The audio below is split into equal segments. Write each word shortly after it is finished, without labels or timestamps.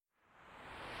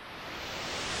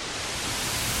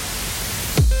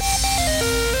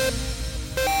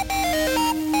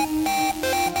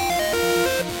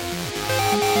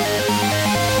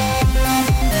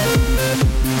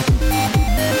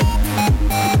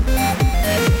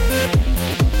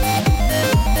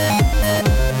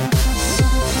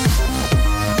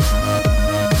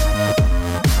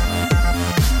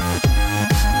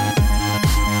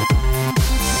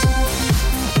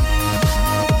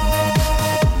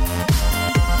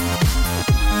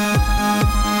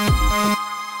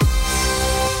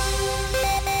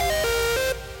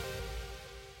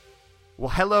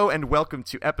Hello and welcome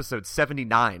to episode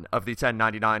 79 of the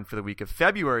 1099 for the week of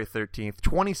February 13th,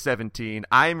 2017.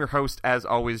 I am your host, as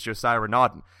always, Josiah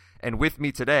Renaudin. And with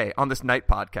me today on this night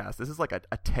podcast, this is like a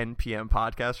 10 p.m.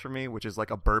 podcast for me, which is like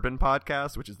a bourbon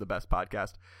podcast, which is the best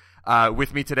podcast.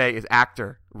 With me today is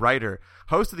actor, writer,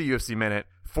 host of the UFC Minute,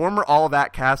 former All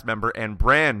That cast member, and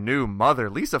brand new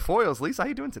mother, Lisa Foiles. Lisa, how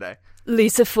you doing today?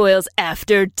 Lisa Foiles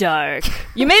After Dark.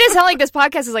 You made it sound like this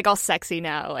podcast is like all sexy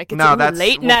now. Like it's a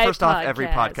late night first podcast. Off, every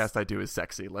podcast I do is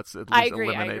sexy. Let's at least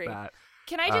eliminate that.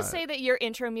 Can I just say that your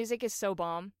intro music is so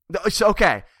bomb?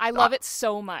 Okay. I love it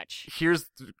so much. Here's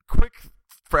quick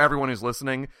for everyone who's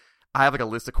listening. I have like a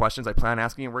list of questions I plan on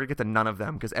asking, and we're going to get to none of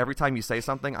them because every time you say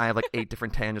something, I have like 8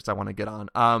 different tangents I want to get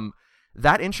on.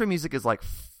 That intro music is like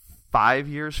 4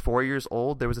 years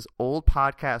old. There was this old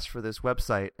podcast for this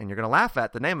website, and you're going to laugh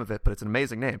at the name of it, but it's an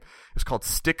amazing name. It's called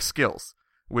Stick Skills,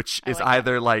 which is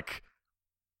either like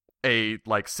a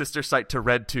sister site to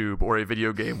RedTube or a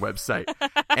video game website.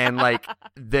 And like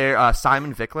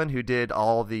Simon Vicklin, who did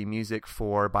all the music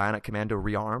for Bionic Commando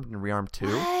Rearmed and Rearmed 2.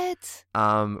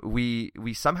 What?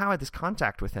 We somehow had this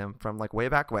contact with him from like way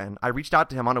back when. I reached out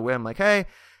to him on a whim, like, hey,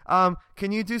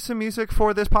 can you do some music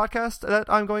for this podcast that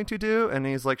I'm going to do? And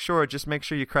he's like, sure, just make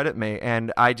sure you credit me.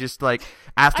 And I just like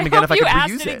asked him again if I could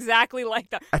reuse it. Exactly like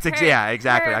that. Yeah,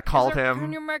 exactly. I called him.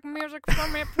 Can you make music for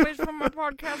me, please, for my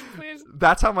podcast, please?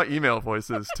 That's how my email voice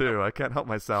is too. I can't help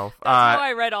myself. That's how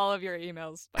I read all of your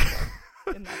emails. By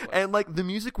the way. And like the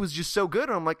music was just so good,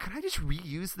 and I'm like, can I just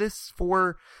reuse this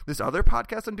for this other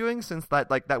podcast I'm doing since that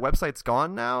website's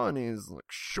gone now? And he's like,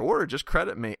 sure, just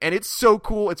credit me. And it's so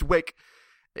cool. It's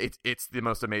it's the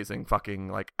most amazing fucking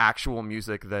like actual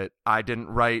music that I didn't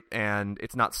write, and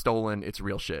it's not stolen. It's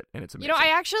real shit, and it's amazing. You know,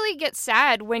 I actually get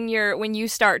sad when you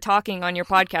start talking on your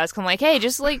podcast. I'm like, hey,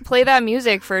 just like play that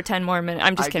music for 10 more minutes.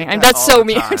 I'm just kidding. That's so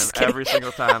mean. I'm just kidding. Every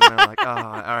single time, and they're like, oh,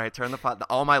 all right, turn the pod.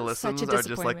 All my listens are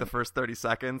just like the first 30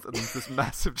 seconds, and there's this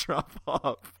massive drop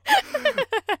off.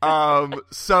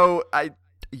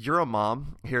 You're a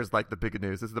mom. Here's like the big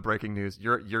news. This is the breaking news.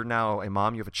 You're now a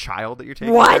mom. You have a child that you're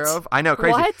taking care of. I know,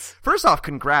 crazy. What? First off,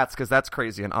 congrats, because that's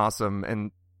crazy and awesome.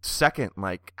 And second,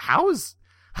 like, how's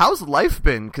life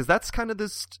been? Because that's kind of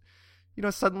this,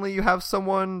 suddenly you have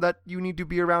someone that you need to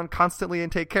be around constantly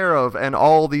and take care of, and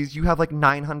all these, you have like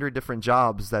 900 different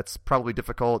jobs. That's probably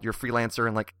difficult. You're a freelancer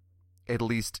in like at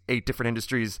least 8 different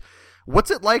industries.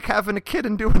 What's it like having a kid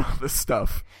and doing all this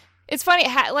stuff? It's funny,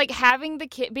 having the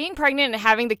kid, being pregnant and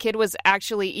having the kid was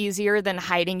actually easier than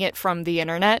hiding it from the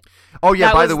internet. Oh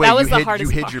yeah, by the way, you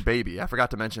hid your baby. I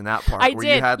forgot to mention that part. I where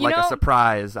did. You had like a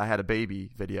surprise, I had a baby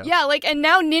video. Yeah, and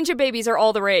now ninja babies are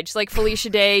all the rage. Like Felicia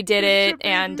Day did it,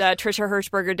 and Trisha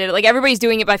Hirschberger did it. Like everybody's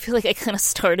doing it, but I feel like I kind of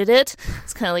started it.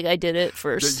 It's kind of like I did it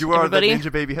first. You are the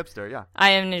ninja baby hipster, yeah. I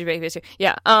am ninja baby hipster.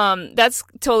 Yeah. That's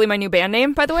totally my new band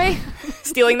name, by the way.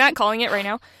 Stealing that, calling it right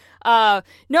now.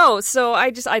 No, so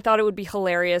I thought it would be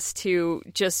hilarious to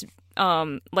just,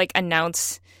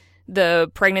 announce the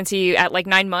pregnancy at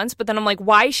 9 months, but then I'm like,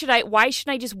 why should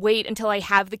I just wait until I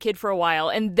have the kid for a while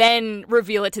and then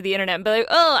reveal it to the internet and be like,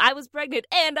 oh, I was pregnant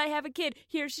and I have a kid.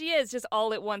 Here she is. Just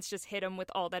all at once, just hit him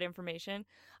with all that information.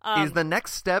 Is the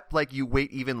next step you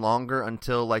wait even longer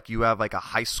until you have a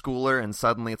high schooler and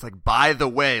suddenly it's by the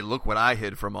way, look what I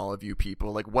hid from all of you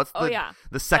people? What's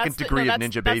the second degree of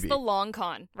ninja baby? That's the long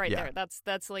con right there. That's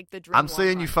the dream. I'm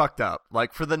saying you fucked up.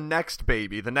 For the next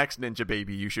baby, the next ninja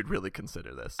baby, you should really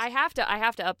consider this. I have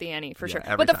to up the ante for sure.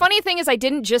 But the funny thing is I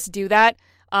didn't just do that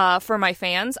for my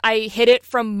fans. I hid it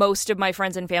from most of my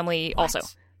friends and family also.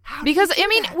 Because,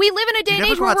 we live in a day and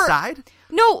age where go outside?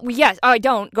 No, yes, I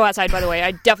don't go outside, by the way.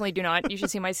 I definitely do not. You should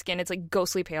see my skin. It's,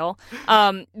 ghostly pale.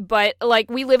 But,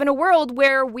 we live in a world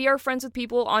where we are friends with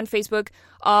people on Facebook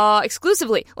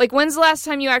exclusively. When's the last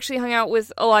time you actually hung out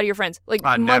with a lot of your friends?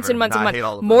 Months and months and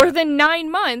months. More than 9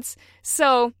 months.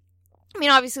 So,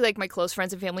 obviously, my close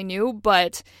friends and family knew,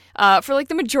 but for,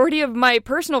 the majority of my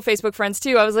personal Facebook friends,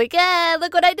 too, I was like, yeah,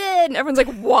 look what I did. And everyone's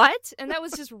like, what? And that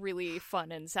was just really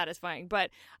fun and satisfying.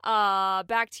 But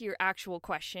back to your actual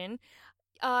question.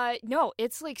 No,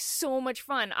 it's, so much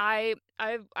fun. I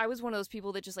was one of those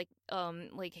people that just,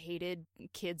 hated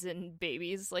kids and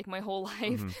babies, my whole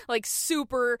life. Mm-hmm.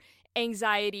 Super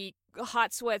anxiety,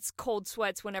 hot sweats, cold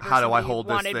sweats whenever How do I somebody hold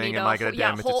this wanted thing? me to... Am I going to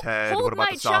damage its head? Hold What about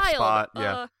my the soft child. spot?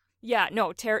 Yeah. Yeah,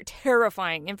 no,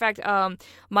 terrifying. In fact,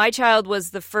 my child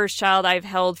was the first child I've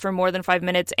held for more than 5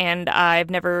 minutes, and I've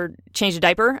never changed a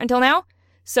diaper until now.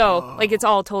 So, it's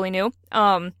all totally new.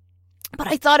 But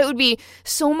I thought it would be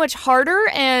so much harder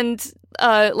and,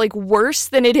 worse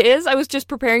than it is. I was just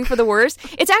preparing for the worst.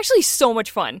 It's actually so much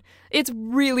fun. It's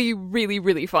really, really,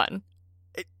 really fun.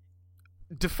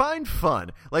 define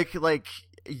fun. Like you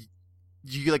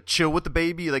like chill with the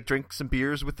baby, you like drink some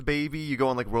beers with the baby, you go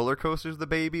on like roller coasters with the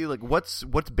baby. Like what's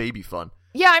baby fun?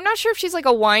 Yeah, I'm not sure if she's like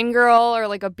a wine girl or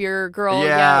like a beer girl.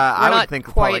 Yeah, I would think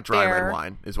probably like dry there. red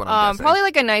wine is what I'm guessing. Probably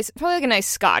like a nice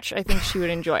scotch. I think she would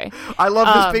enjoy. I love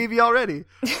this baby already.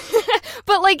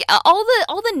 But like all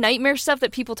the nightmare stuff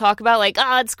that people talk about, like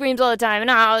it screams all the time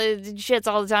and it shits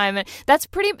all the time, and that's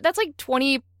like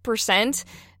 20%.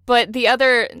 But the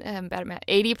other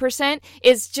 80%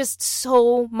 is just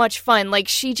so much fun. Like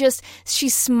she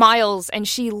smiles and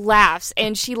she laughs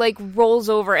and she like rolls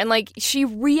over and like she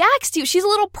reacts to you. She's a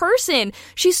little person.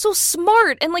 She's so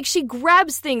smart and like she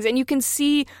grabs things and you can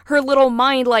see her little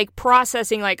mind like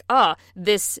processing like,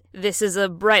 this is a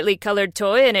brightly colored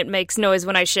toy and it makes noise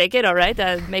when I shake it. All right,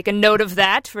 I'll make a note of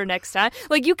that for next time.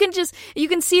 Like you can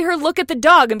see her look at the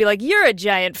dog and be like, you're a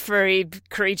giant furry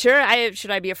creature.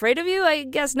 Should I be afraid of you? I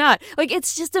guess not. Like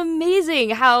it's just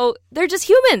amazing how they're just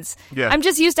humans. Yeah. I'm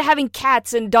just used to having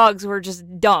cats and dogs who are just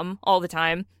dumb all the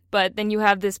time, but then you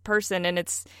have this person and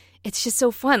it's just so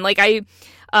fun. Like I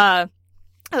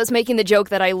was making the joke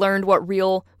that I learned what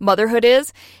real motherhood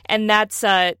is, and that's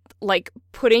like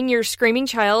putting your screaming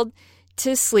child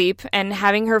to sleep and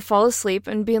having her fall asleep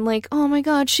and being like, oh my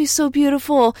god, she's so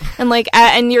beautiful, and like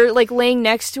and you're like laying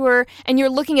next to her and you're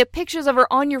looking at pictures of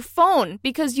her on your phone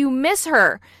because you miss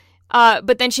her.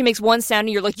 But then she makes one sound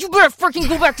and you're like, you better freaking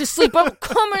go back to sleep. I'll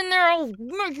come in there. I'll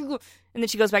make you go. And then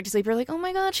she goes back to sleep. You're like, oh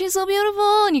my god, she's so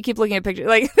beautiful. And you keep looking at pictures.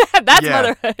 Like, that's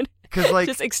motherhood. Because like,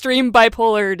 just extreme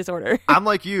bipolar disorder. I'm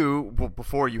like you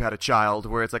before you had a child,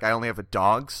 where it's like I only have a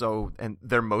dog, and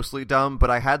they're mostly dumb. But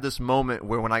I had this moment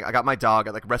where when I got my dog,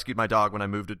 I like rescued my dog when I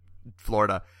moved to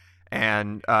Florida,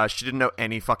 and she didn't know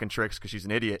any fucking tricks because she's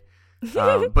an idiot.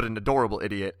 But an adorable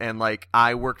idiot. And like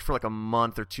I worked for like a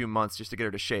month or 2 months just to get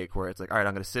her to shake, where it's like, all right,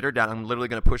 I'm going to sit her down, I'm literally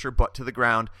going to push her butt to the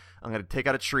ground, I'm going to take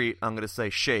out a treat, I'm going to say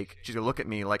shake, she's going to look at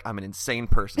me like I'm an insane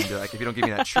person, be like, if you don't give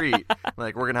me that treat,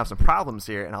 like we're going to have some problems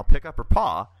here. And I'll pick up her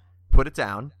paw, put it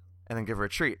down, and then give her a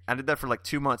treat. I did that for like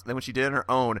 2 months, and then when she did it on her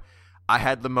own, I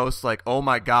had the most like, oh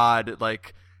my god,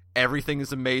 like everything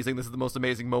is amazing, this is the most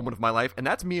amazing moment of my life. And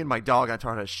that's me and my dog. I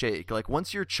taught her to shake. Like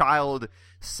once your child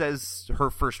says her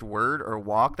first word or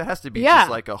walk, that has to be just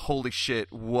like a holy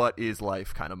shit, what is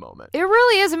life kind of moment. It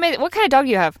really is amazing. What kind of dog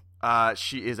do you have?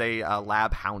 She is a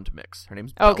lab hound mix. Her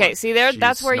name's Bella. Okay, see there,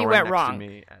 that's where you went wrong. To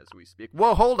me as we speak.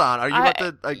 Whoa, hold on. Are you about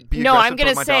to be No, I'm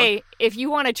going to say, if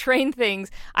you want to train things,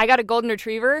 I got a golden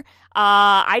retriever.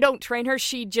 I don't train her.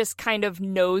 She just kind of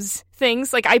knows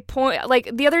things. Like like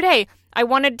the other day, I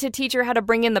wanted to teach her how to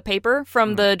bring in the paper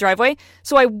from the driveway.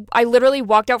 So I literally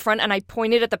walked out front and I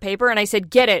pointed at the paper and I said,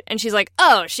 get it. And she's like,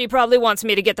 oh, she probably wants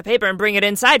me to get the paper and bring it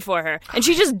inside for her. And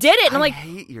she just did it. And I'm like,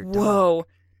 hate your dog. Whoa.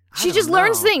 She just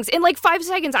learns things in like 5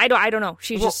 seconds. I don't know.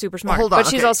 She's just super smart. Hold on, but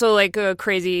she's also like a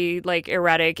crazy, like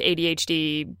erratic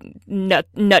ADHD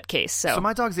nutcase. So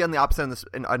my dog's on the opposite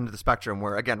end of the spectrum,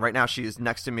 where again, right now she's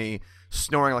next to me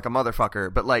snoring like a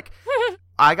motherfucker. But like,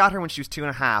 I got her when she was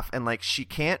 2.5, and like she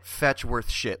can't fetch worth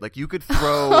shit. Like you could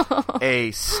throw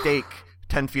a steak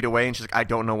 10 feet away and she's like, I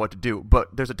don't know what to do.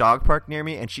 But there's a dog park near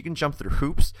me and she can jump through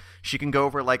hoops. She can go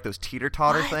over like those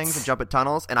teeter-totter things and jump at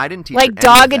tunnels. And I didn't teach her like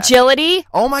dog agility?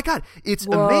 Oh my god, it's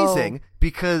amazing.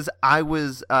 Because I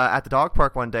was at the dog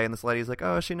park one day and this lady's like,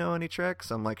 oh, does she know any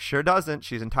tricks? I'm like, sure doesn't.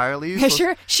 She's entirely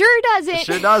useless. Sure doesn't.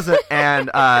 Sure doesn't.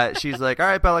 And she's like, all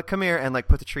right, Bella, come here, and like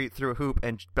put the treat through a hoop,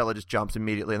 and Bella just jumps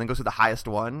immediately and then goes to the highest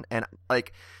one. And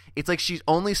like, it's like she's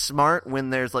only smart when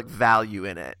there's like value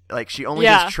in it. Like she only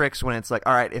does tricks when it's like,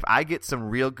 all right, if I get some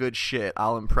real good shit,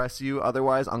 I'll impress you.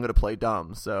 Otherwise, I'm gonna play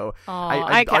dumb. So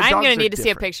I'm gonna need to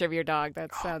see a picture of your dog.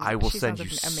 I will send you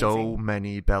so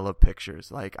many Bella pictures.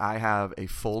 Like I have a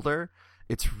folder.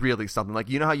 It's really something. Like,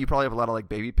 you know how you probably have a lot of like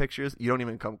baby pictures? You don't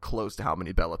even come close to how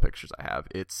many Bella pictures I have.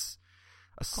 It's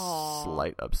a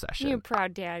slight obsession. You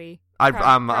proud daddy.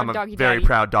 I'm a very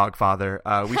proud dog father.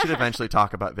 We should eventually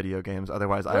talk about video games.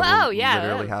 Otherwise, I will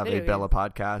literally have a Bella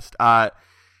podcast.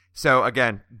 So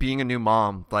again, being a new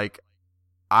mom, like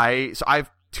I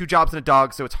have 2 jobs and a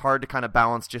dog, so it's hard to kind of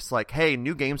balance just like, hey,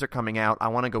 new games are coming out, I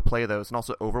want to go play those. And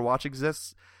also Overwatch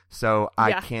exists, so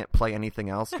I can't play anything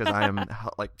else because I am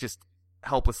like just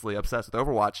helplessly obsessed with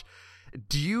Overwatch.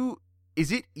 Is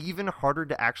it even harder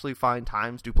to actually find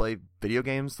times to play video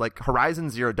games? Like Horizon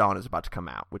Zero Dawn is about to come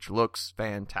out, which looks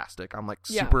fantastic. I'm like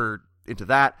super into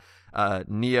that.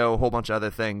 Neo, a whole bunch of other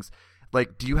things.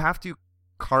 Like, do you have to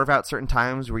carve out certain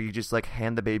times where you just like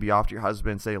hand the baby off to your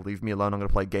husband and say, leave me alone, I'm going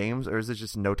to play games? Or is there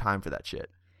just no time for that shit?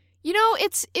 You know,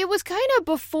 it was kind of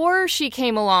before she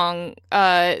came along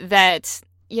that,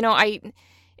 you know,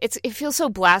 it feels so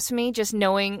blasphemy just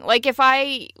knowing, like, if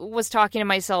I was talking to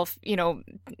myself,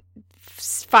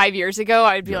 5 years ago,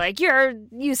 I'd be like,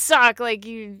 you suck, like,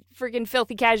 you freaking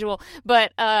filthy casual.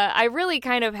 But I really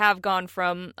kind of have gone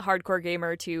from hardcore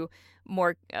gamer to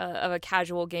more of a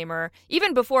casual gamer,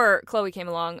 even before Chloe came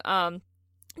along.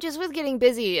 Just with getting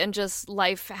busy and just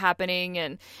life happening,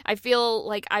 and I feel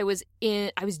like I was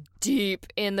deep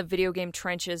in the video game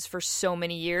trenches for so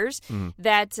many years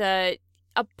that a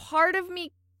part of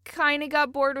me kind of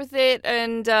got bored with it,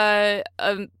 and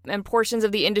portions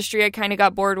of the industry I kind of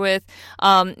got bored with.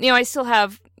 I still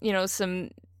have some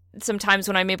times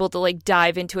when I'm able to like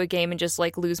dive into a game and just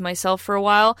like lose myself for a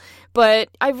while, but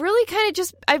I've really kind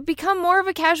of I've become more of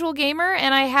a casual gamer,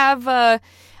 and I have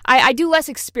I do less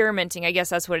experimenting, I guess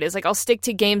that's what it is. Like, I'll stick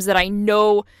to games that I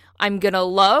know I'm gonna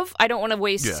love. I don't want to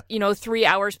waste 3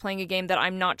 hours playing a game that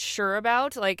I'm not sure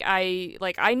about. I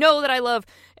know that I love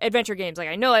adventure games. Like,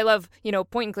 I know I love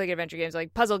point and click adventure games,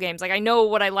 like puzzle games. Like, I know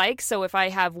what I like. So if I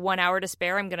have 1 hour to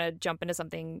spare, I'm gonna jump into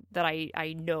something that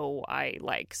I know I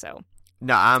like. So.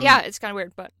 No, it's kind of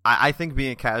weird, but I think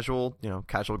being a casual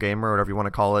gamer, or whatever you want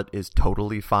to call it, is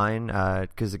totally fine.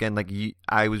 Because again, like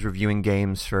I was reviewing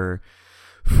games for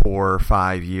 4 or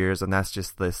 5 years, and that's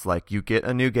just this, like, you get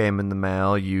a new game in the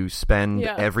mail, you spend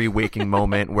every waking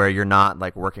moment where you're not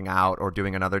like working out or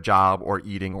doing another job or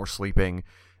eating or sleeping,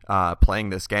 playing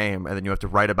this game, and then you have to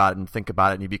write about it and think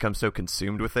about it, and you become so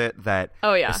consumed with it that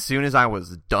as soon as I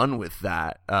was done with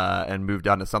that and moved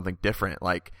on to something different,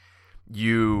 like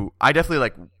I definitely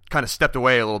like kind of stepped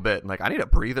away a little bit and like, I need a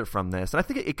breather from this. And I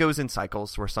think it goes in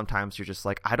cycles where sometimes you're just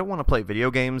like, I don't want to play video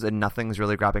games and nothing's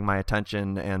really grabbing my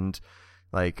attention, and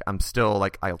like I'm still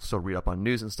like, I'll still read up on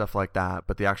news and stuff like that,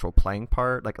 but the actual playing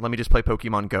part, like, let me just play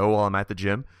Pokemon Go while I'm at the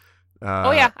gym.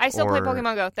 I still play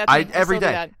Pokemon Go. That's every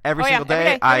day. Every single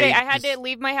day. I had to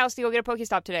leave my house to go get a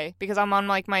Pokestop today because I'm on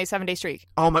like my 7-day streak.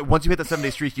 Oh my! Once you hit the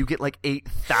 7-day streak, you get like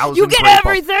 8,000. You get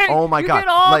everything. Oh my god! You get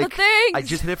all like, the things. I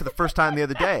just hit it for the first time the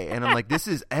other day, and I'm like, this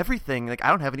is everything. Like, I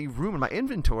don't have any room in my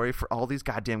inventory for all these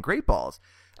goddamn great balls.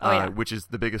 Which is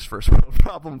the biggest first world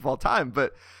problem of all time.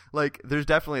 But like, there's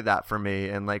definitely that for me.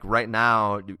 And like right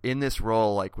now in this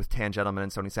role, like with Tangentleman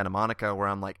and Sony Santa Monica, where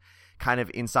I'm like kind of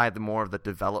inside the more of the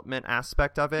development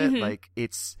aspect of it, like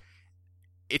it's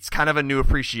kind of a new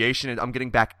appreciation. I'm getting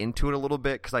back into it a little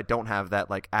bit because I don't have that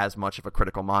like as much of a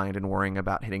critical mind and worrying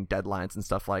about hitting deadlines and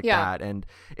stuff like that. And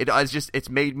it's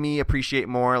made me appreciate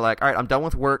more like, all right, I'm done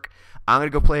with work. I'm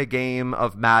going to go play a game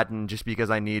of Madden just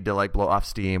because I need to like blow off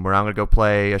steam, or I'm going to go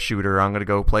play a shooter. I'm going to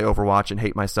go play Overwatch and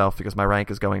hate myself because my rank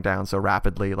is going down so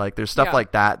rapidly. Like, there's stuff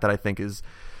like that I think is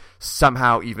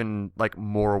somehow even like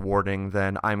more rewarding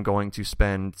than I'm going to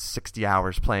spend 60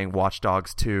 hours playing Watch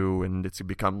Dogs 2 and it's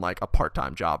become like a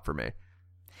part-time job for me.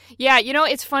 Yeah,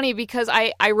 it's funny because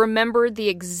I remember the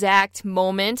exact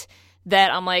moment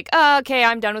that I'm like, oh, okay,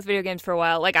 I'm done with video games for a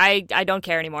while. Like, I don't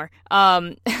care anymore.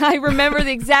 I remember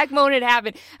the exact moment it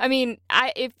happened. I mean,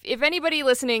 if anybody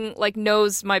listening like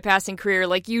knows my passing career,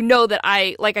 like,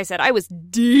 that like I said, I was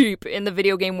deep in the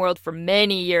video game world for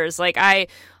many years. Like, I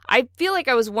feel like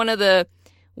I was one of the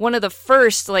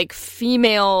first like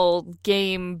female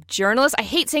game journalists. I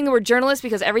hate saying the word journalist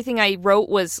because everything I wrote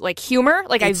was like humor.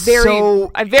 Like, I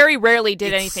very rarely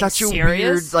did anything serious. It's such a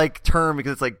weird like term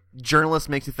because it's like journalist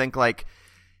makes you think like,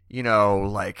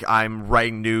 like I'm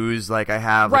writing news, like I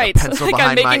have like a pencil like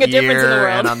behind I'm making my a difference in the ear,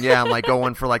 world. and I'm like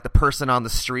going for like the person on the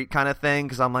street kind of thing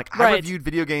because I'm like, I reviewed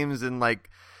video games and like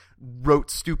wrote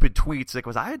stupid tweets. Like,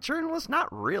 was I a journalist? Not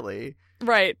really.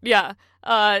 Right. Yeah.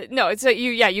 No, it's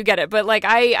you get it. But like,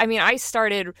 I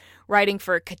started writing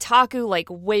for Kotaku like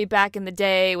way back in the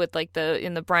day with like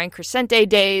in the Brian Crescente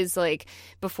days, like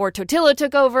before Totilo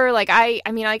took over. Like,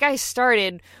 I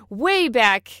started way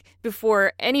back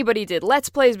before anybody did Let's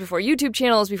Plays, before YouTube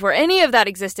channels, before any of that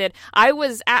existed. I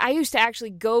used to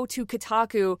actually go to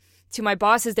Kotaku, to my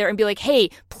bosses there, and be like, hey,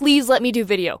 please let me do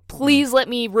video. Please let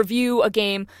me review a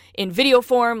game in video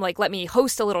form. Like, let me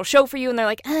host a little show for you. And they're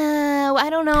like, I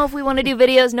don't know if we want to do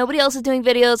videos. Nobody else is doing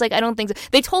videos. Like, I don't think so.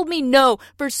 They told me no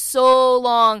for so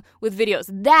long with videos.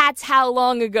 That's how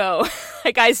long ago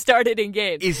like I started in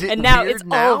games. Is it and now weird it's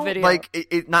now? all video. Like,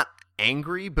 it not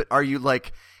angry, but are you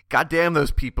like, God damn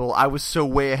those people, I was so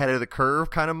way ahead of the curve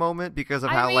kind of moment because of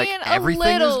how like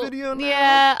everything is video now?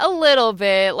 Yeah, a little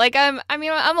bit. Like, I'm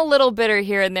a little bitter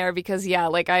here and there because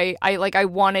like I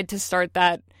wanted to start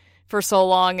that for so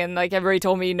long and like everybody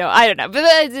told me no. I don't know, but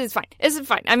it's fine. It's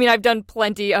fine. I mean, I've done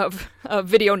plenty of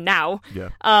video now.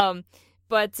 Yeah.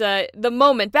 But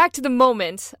back to the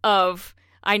moment of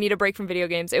I need a break from video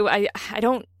games. It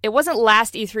wasn't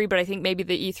last E3, but I think maybe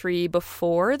the E3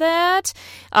 before that,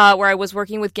 where I was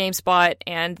working with GameSpot,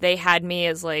 and they had me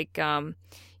as like,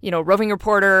 roving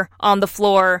reporter on the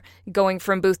floor, going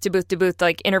from booth to booth to booth,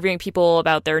 like interviewing people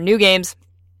about their new games.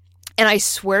 And I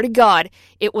swear to God,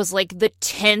 it was like the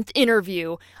 10th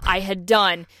interview I had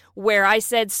done where I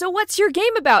said, so what's your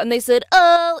game about? And they said,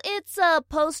 oh, it's a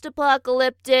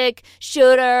post-apocalyptic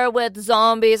shooter with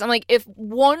zombies. I'm like, if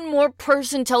one more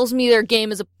person tells me their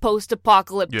game is a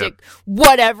post-apocalyptic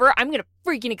whatever, I'm going to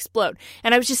freaking explode.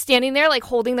 And I was just standing there like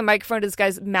holding the microphone to this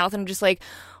guy's mouth, and I'm just like,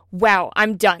 wow,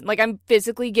 I'm done. Like, I'm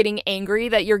physically getting angry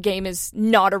that your game is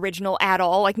not original at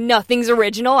all. Like, nothing's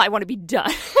original. I want to be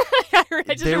done. I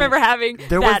just remember having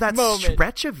there was that moment.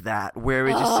 Stretch of that where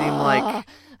it just seemed like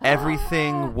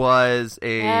everything was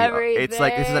it's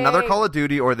like, this is another Call of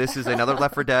Duty, or this is another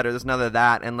Left 4 Dead, or this is another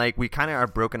that. And like, we kind of are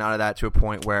broken out of that to a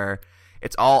point where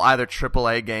it's all either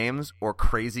AAA games or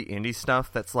crazy indie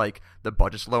stuff that's like the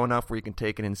budget's low enough where you can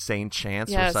take an insane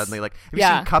chance. Where suddenly, like, have you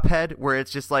seen Cuphead, where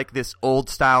it's just like this old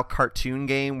style cartoon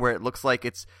game where it looks like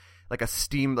it's like a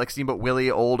Steamboat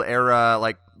Willie old era,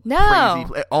 like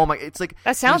crazy. Oh my! It's like,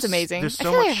 that sounds amazing. There's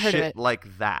so much shit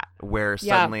like that where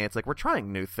suddenly it's like, we're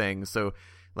trying new things. So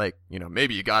like,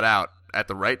 maybe you got out at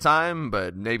the right time,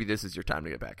 but maybe this is your time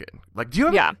to get back in. Like, do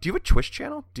you have a Twitch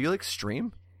channel? Do you like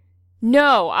stream?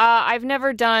 No, I've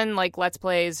never done like Let's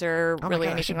Plays or really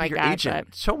anything like that. Agent.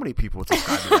 But so many people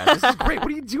subscribe to that. This is great. What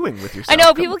are you doing with yourself? I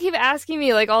know people keep asking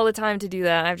me like all the time to do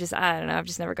that. I don't know. I've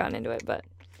just never gotten into it. But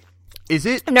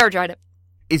I've never tried it.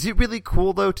 Is it really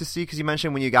cool though to see? Because you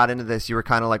mentioned when you got into this, you were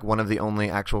kind of like one of the only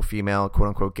actual female quote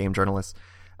unquote game journalists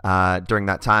during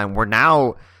that time. Where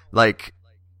now, like,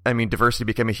 I mean, diversity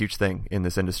became a huge thing in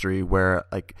this industry. Where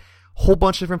like, whole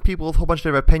bunch of different people with a whole bunch of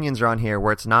different opinions are on here,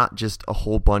 where it's not just a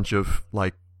whole bunch of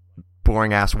like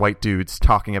boring ass white dudes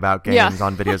talking about games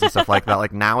on videos and stuff like that.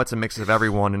 Like, now it's a mix of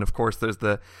everyone, and of course there's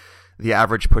the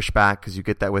average pushback, because you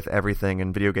get that with everything,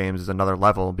 and video games is another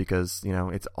level, because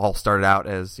it's all started out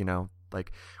as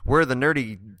like, we're the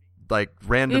nerdy like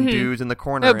random dudes in the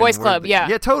corner, boys club, yeah,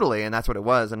 totally, and that's what it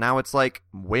was. And now it's like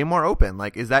way more open.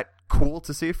 Like, is that cool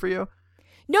to see for you?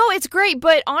 No, it's great,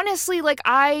 but honestly, like,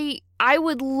 I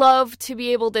would love to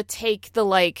be able to take the,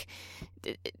 like,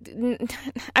 I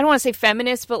don't want to say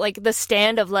feminist, but like the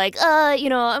stand of like,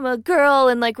 I'm a girl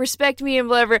and like respect me and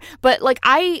whatever. But like,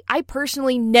 I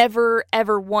personally never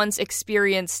ever once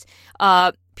experienced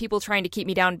people trying to keep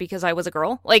me down because I was a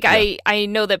girl. Like, I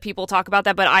know that people talk about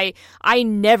that, but I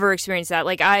never experienced that.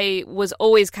 Like, I was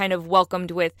always kind of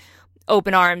welcomed with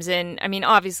open arms. And I mean,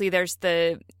 obviously there's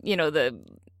the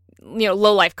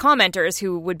low life commenters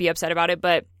who would be upset about it,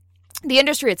 but the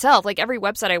industry itself, like every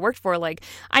website I worked for, like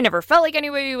I never felt like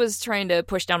anybody was trying to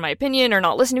push down my opinion or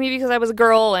not listen to me because I was a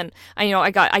girl. And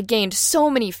I gained so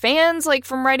many fans like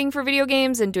from writing for video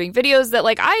games and doing videos that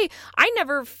like I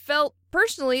never felt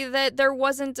personally that there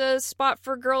wasn't a spot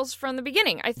for girls from the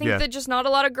beginning. I think that just not a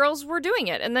lot of girls were doing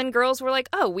it. And then girls were like,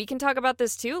 oh, we can talk about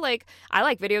this too. Like, I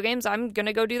like video games. I'm going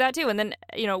to go do that too. And then,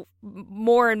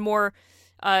 more and more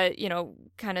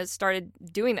kind of started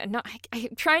doing that. No, I'm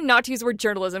trying not to use the word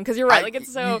journalism because you're right. Like,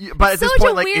 it's so. But at this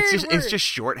point, like, it's just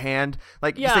shorthand.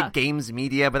 Like, you say games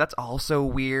media, but that's also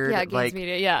weird. Yeah, games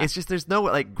media. Yeah, it's just there's no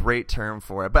like great term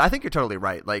for it. But I think you're totally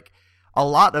right. Like, a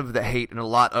lot of the hate and a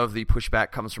lot of the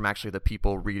pushback comes from actually the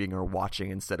people reading or watching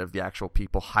instead of the actual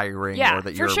people hiring or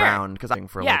that you're around. Because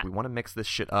like, we want to mix this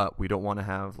shit up. We don't want to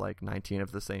have like 19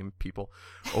 of the same people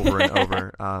over and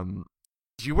over.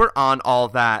 You were on All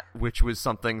That, which was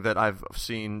something that I've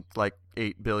seen like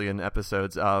 8 billion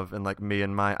episodes of, and like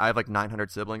I have like 900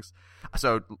 siblings.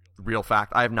 So, real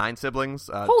fact, I have 9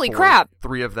 siblings. Holy crap!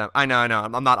 3 of them. I know.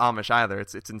 I'm not Amish either.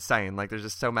 It's insane. Like, there's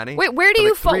just so many. Wait, where do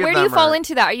you fall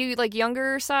into that? Are you like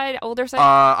younger side, older side?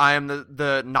 I am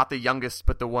the not the youngest,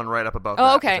 but the one right up above.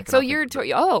 Oh, okay. So you're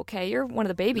you're one of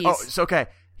the babies. Oh, it's okay.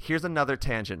 Here's another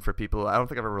tangent for people. I don't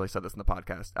think I've ever really said this in the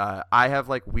podcast. I have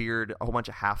like a whole bunch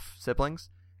of half siblings.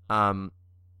 So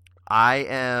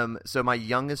my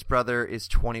youngest brother is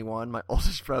 21. My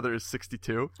oldest brother is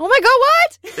 62. Oh my God,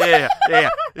 what?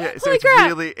 Yeah. So Holy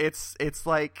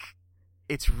crap.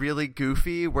 it's really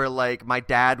goofy where like my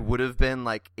dad would have been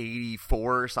like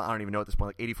 84 or something. I don't even know at this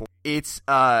point, like 84.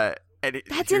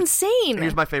 That's insane.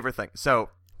 Here's my favorite thing.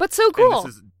 But so cool.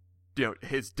 This is,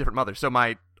 his different mother. So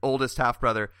my oldest half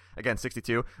brother, again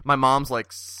 62, my mom's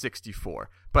like 64,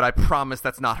 but I promise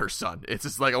that's not her son. It's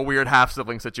just like a weird half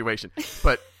sibling situation,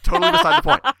 but totally beside the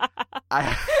point. I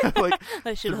have like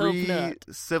I should hope 3 not.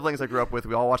 siblings I grew up with.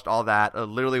 We all watched all that.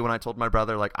 Literally, when I told my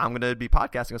brother, like, I'm going to be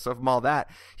podcasting and stuff from all that,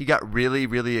 he got really,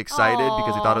 really excited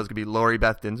because he thought it was going to be Lori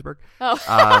Beth Dinsburg. Oh.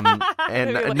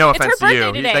 And no offense to you. It's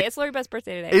her birthday today. Like, it's Lori Beth's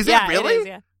birthday today. Is it really? It is,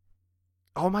 yeah.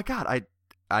 Oh my God.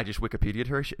 I just Wikipedia'd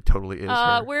her. It totally is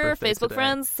her we're birthday Facebook today.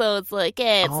 friends, so it's like,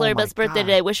 hey, it's Lori my Beth's birthday God.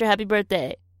 today. Wish her happy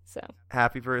birthday. So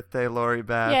Happy birthday, Lori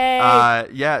Beth. Yay.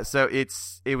 Yeah, so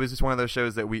it was just one of those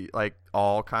shows that we like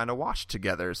all kind of watched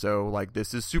together. So like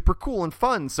this is super cool and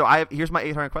fun. So here's my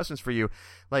 800 questions for you.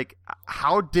 Like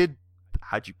how'd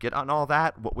you get on all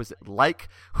that? What was it like?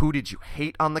 Who did you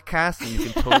hate on the cast and you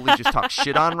can totally just talk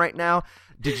shit on right now?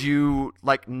 Did you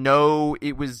like know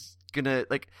it was gonna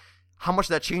like how much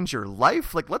did that change your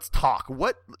life? Like let's talk.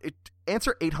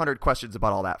 Answer 800 questions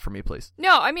about all that for me, please.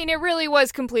 no, I mean it really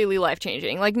was completely life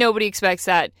changing. Like nobody expects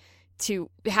that to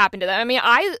happen to them. I mean,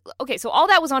 so all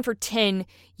that was on for 10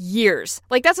 years.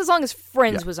 Like that's as long as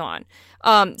Friends was on.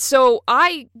 So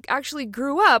I actually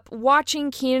grew up watching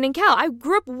Kenan and Kel. I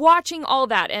grew up watching all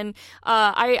that, and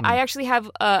I actually have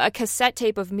a cassette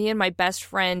tape of me and my best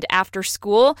friend after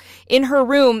school in her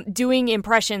room doing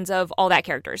impressions of all that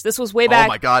characters. This was way back. Oh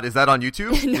my God, is that on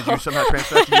YouTube? No. Did you somehow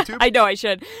transfer that to YouTube? I know I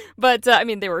should, but I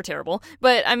mean they were terrible.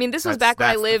 But I mean this was back when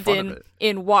I lived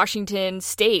in Washington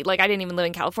State. Like I didn't even live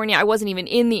in California. I wasn't even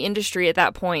in the industry at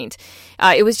that point.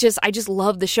 It was just I just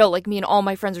loved the show. Like me and all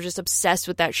my friends were just obsessed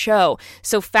with that show.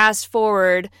 So fast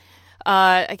forward,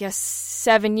 I guess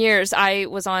 7 years. I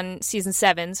was on season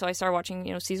 7, so I started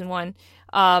watching, season 1.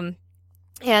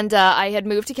 And I had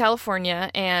moved to California,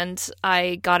 and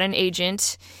I got an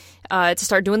agent to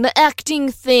start doing the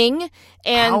acting thing.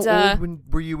 And how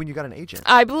old were you when you got an agent?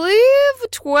 I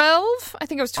believe 12. I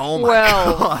think I was 12. Oh my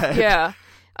God. Yeah.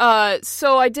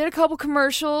 So I did a couple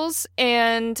commercials,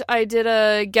 and I did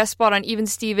a guest spot on Even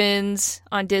Stevens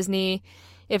on Disney,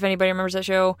 if anybody remembers that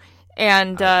show.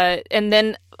 And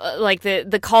then like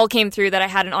the call came through that I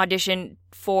had an audition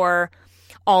for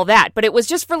all that, but it was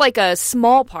just for like a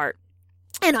small part,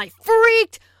 and I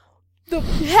freaked the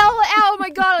hell out. Oh my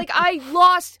God, like I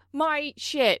lost my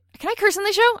shit. Can I curse on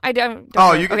the show? I don't.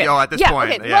 Oh, you can go at this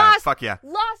point. Okay. Yeah, fuck yeah.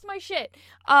 Lost my shit.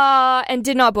 And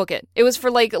did not book it. It was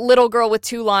for like little girl with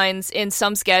 2 lines in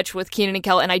some sketch with Kenan and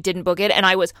Kel, and I didn't book it, and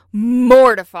I was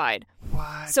mortified.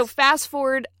 What? So fast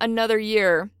forward another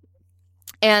year,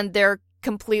 and they're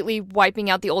completely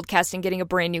wiping out the old cast and getting a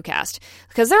brand new cast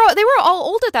because they were all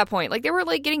old at that point. Like they were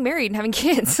like getting married and having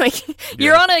kids. Like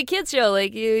you're on a kids show,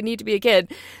 like you need to be a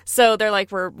kid. So they're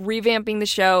like, we're revamping the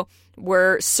show.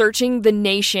 We're searching the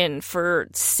nation for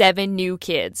 7 new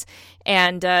kids,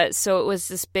 and so it was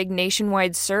this big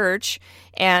nationwide search,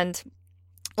 and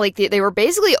like they were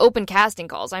basically open casting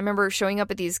calls. I remember showing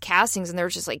up at these castings and there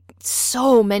was just like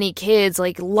so many kids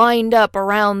like lined up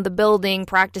around the building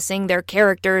practicing their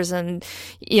characters and,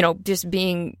 just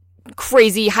being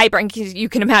crazy hyper. And you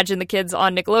can imagine the kids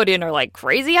on Nickelodeon are like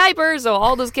crazy hyper. So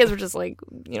all those kids were just like,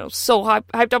 so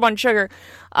hyped up on sugar.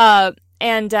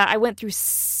 And I went through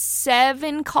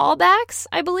 7 callbacks,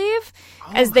 I believe,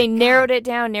 as they narrowed it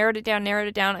down.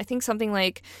 I think something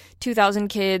like 2,000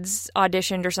 kids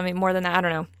auditioned or something more than that. I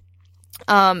don't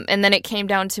know. And then it came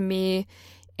down to me,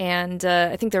 and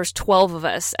I think there was 12 of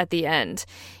us at the end,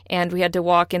 and we had to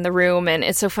walk in the room. And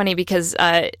it's so funny because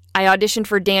I auditioned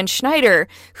for Dan Schneider,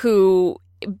 who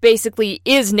basically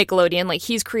is Nickelodeon. Like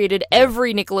he's created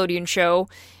every Nickelodeon show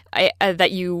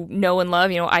that you know and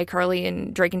love, iCarly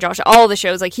and Drake and Josh, all the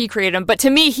shows, like he created them. But to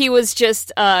me, he was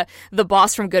just the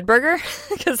boss from Good Burger,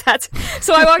 because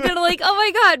so I walked in like, oh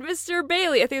my God, Mr.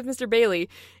 Bailey. I think it's Mr. Bailey.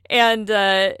 And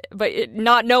but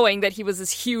not knowing that he was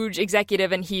this huge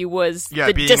executive and he was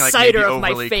the decider of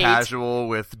my fate. Casual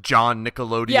with John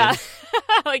Nickelodeon. Yeah,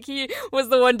 like he was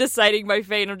the one deciding my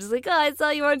fate. And I'm just like, oh, I saw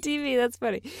you on TV. That's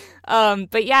funny.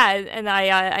 But yeah, and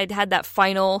I'd had that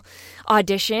final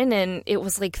audition, and it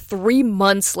was like 3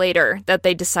 months later that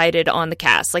they decided on the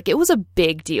cast. Like it was a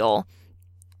big deal.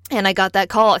 And I got that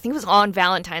call. I think it was on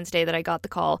Valentine's Day that I got the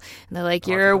call. And they're like,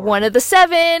 you're one of the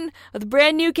 7 of the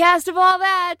brand new cast of all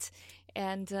that.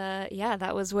 And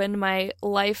that was when my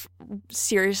life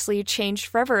seriously changed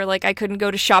forever. Like I couldn't go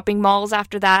to shopping malls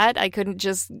after that. I couldn't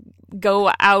just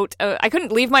go out. I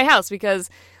couldn't leave my house because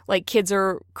like kids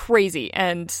are crazy,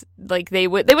 and like they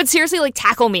would seriously like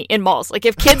tackle me in malls. Like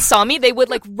if kids saw me, they would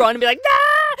like run and be like,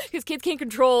 nah, because kids can't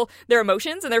control their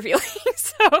emotions and their feelings.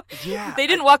 So they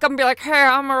didn't walk up and be like, hey,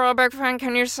 I'm a real big fan.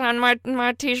 Can you sign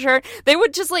my t-shirt? They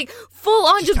would just like full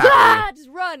on just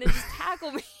run and just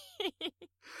tackle me.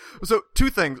 So 2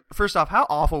 things. First off, how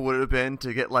awful would it have been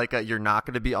to get like a "you're not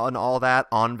going to be on all that"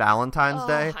 on Valentine's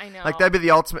Day? I know. Like that'd be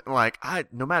the ultimate. Like I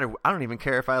don't even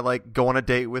care if I like go on a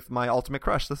date with my ultimate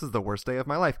crush. This is the worst day of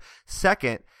my life.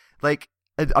 Second, like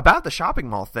about the shopping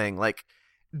mall thing, like.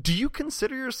 Do you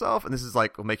consider yourself, and this is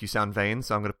like will make you sound vain,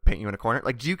 so I'm going to paint you in a corner.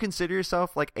 Like, do you consider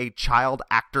yourself like a child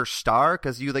actor star?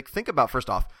 Because you like think about, first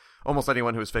off, almost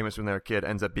anyone who was famous when they were a kid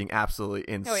ends up being absolutely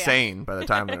insane by the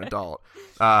time they're an adult.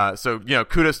 So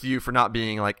kudos to you for not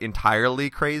being like entirely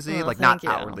crazy, like not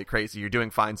outwardly crazy. You're doing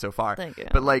fine so far. Thank you.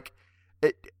 But like,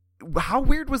 how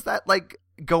weird was that? Like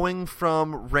going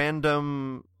from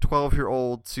random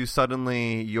 12-year-old to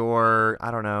suddenly you're, I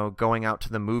don't know, going out to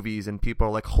the movies and people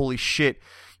are like, holy shit,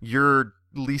 you're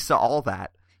Lisa all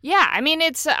that. Yeah, I mean,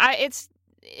 it's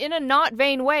in a not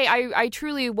vain way. I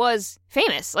truly was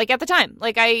famous, like at the time.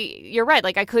 Like you're right.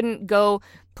 Like I couldn't go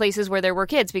places where there were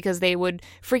kids because they would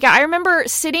freak out. I remember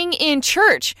sitting in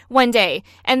church one day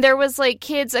and there was like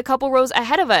kids a couple rows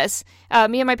ahead of us.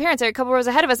 Me and my parents are a couple rows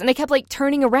ahead of us, and they kept like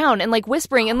turning around and like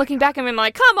whispering and looking back at me and I'm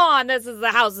like, come on, this is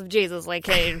the house of Jesus. Like,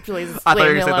 hey, please leave me alone. I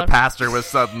thought you said the pastor was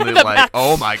suddenly like,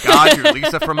 oh my God, you're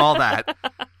Lisa from all that.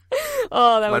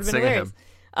 Oh, that would have been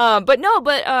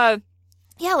hilarious.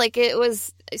 Yeah, like it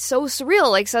was so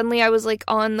surreal. Like suddenly I was like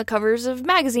on the covers of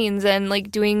magazines and like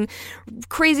doing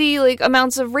crazy like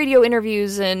amounts of radio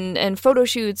interviews and photo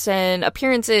shoots and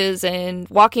appearances and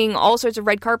walking all sorts of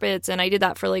red carpets. And I did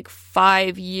that for like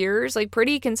 5 years, like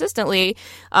pretty consistently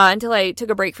until I took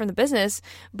a break from the business.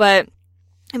 But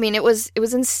I mean, it was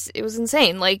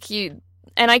insane. Like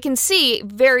and I can see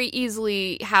very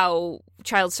easily how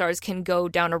child stars can go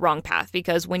down a wrong path,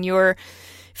 because when you're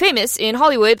famous in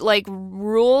Hollywood, like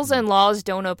rules and laws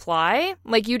don't apply.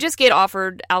 Like you just get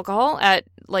offered alcohol at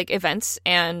like events,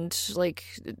 and like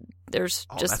there's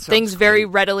just things very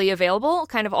readily available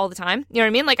kind of all the time. You know what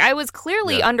I mean? Like I was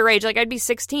clearly underage. Like I'd be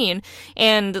 16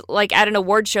 and like at an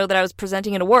award show that I was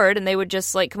presenting an award, and they would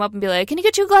just like come up and be like, can you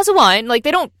get you a glass of wine? Like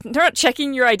they're not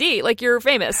checking your ID. Like you're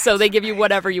famous, so they give you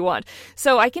whatever you want.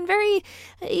 So I can very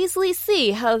easily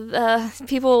see how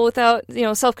people without,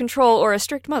 self-control or a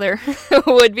strict mother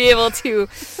would be able to,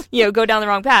 go down the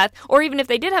wrong path. Or even if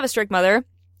they did have a strict mother,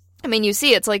 I mean, you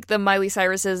see, it's like the Miley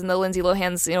Cyruses and the Lindsay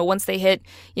Lohans, once they hit,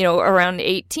 around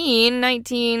 18,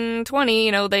 19,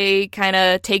 20, they kind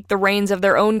of take the reins of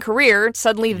their own career.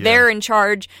 Suddenly they're in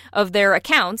charge of their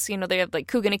accounts. They have like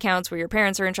Coogan accounts where your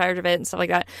parents are in charge of it and stuff like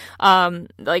that.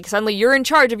 Like suddenly you're in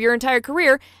charge of your entire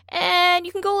career, and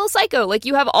you can go a little psycho. Like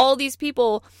you have all these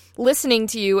people listening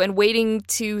to you and waiting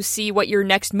to see what your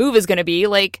next move is going to be.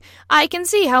 Like I can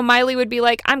see how Miley would be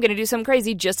like, I'm going to do something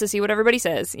crazy just to see what everybody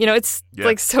says. It's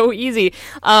like so easy.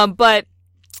 But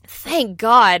thank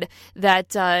God that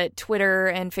Twitter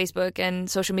and Facebook and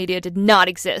social media did not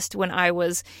exist when I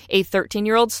was a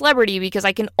 13-year-old celebrity, because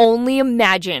I can only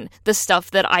imagine the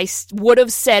stuff that I would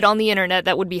have said on the internet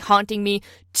that would be haunting me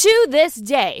to this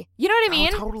day. You know what I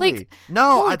mean? Oh, totally. Like,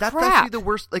 that's actually the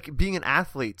worst. Like being an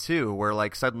athlete too, where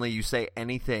like suddenly you say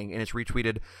anything and it's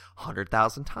retweeted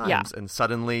 100,000 times, and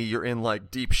suddenly you're in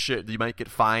like deep shit. You might get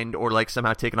fined or like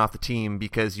somehow taken off the team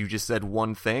because you just said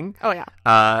one thing. Oh yeah.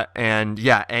 And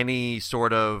any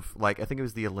sort of like, I think it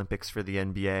was the Olympics for the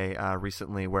NBA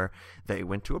recently where they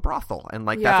went to a brothel, and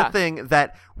like that's a thing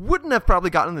that wouldn't have probably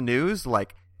gotten in the news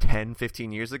like 10,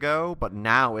 15 years ago, but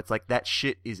now it's like that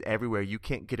shit is everywhere. You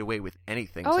can't get away with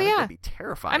anything. Oh, so yeah. That'd be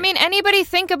terrifying. I mean, anybody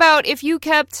think about if you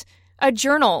kept a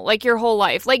journal like your whole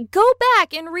life. Like go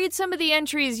back and read some of the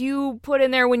entries you put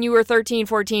in there when you were 13,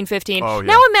 14, 15. Oh, yeah.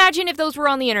 Now imagine if those were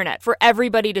on the internet for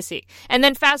everybody to see. And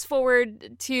then fast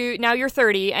forward to now you're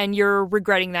 30 and you're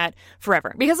regretting that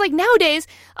forever. Because like nowadays,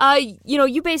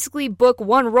 you basically book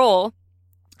one role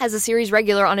as a series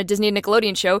regular on a Disney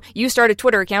Nickelodeon show. You start a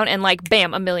Twitter account and like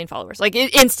bam, 1 million followers, like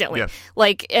instantly. Yeah.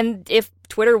 Like, and if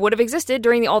Twitter would have existed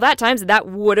during all that times, that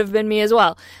would have been me as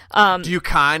well. Do you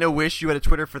kind of wish you had a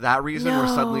Twitter for that reason, where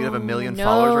suddenly you have 1 million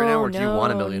followers right now, or do you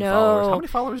want 1 million followers? How many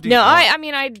followers do you want? I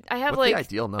mean, I have What's like the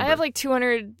ideal number? I have like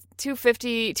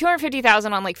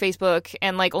 250,000 on like Facebook,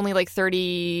 and like only like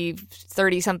 30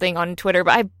 something on Twitter,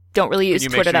 but I don't really use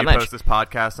Twitter that much. Can you make sure you post this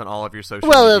podcast on all of your social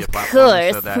media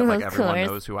platforms so that like everyone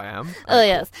knows who I am? Oh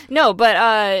yes. No, but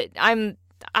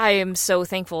I am so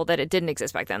thankful that it didn't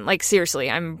exist back then. Like seriously,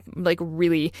 I'm like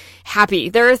really happy.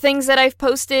 There are things that I've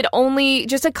posted only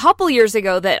just a couple years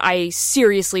ago that I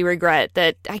seriously regret,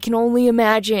 that I can only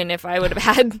imagine if I would have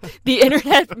had the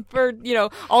internet for,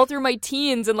 all through my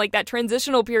teens, and like that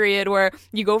transitional period where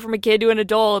you go from a kid to an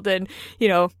adult, and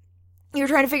you're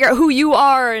trying to figure out who you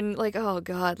are, and like, oh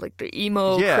god, like the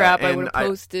emo crap I would have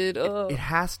posted. It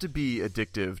has to be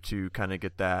addictive to kind of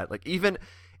get that. Like even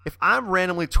If I'm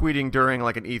randomly tweeting during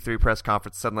like an E3 press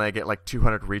conference, suddenly I get like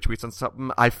 200 retweets on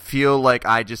something, I feel like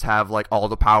I just have like all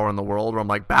the power in the world where I'm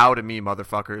like, bow to me,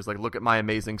 motherfuckers. Like, look at my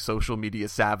amazing social media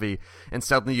savvy. And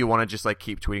suddenly you want to just like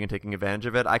keep tweeting and taking advantage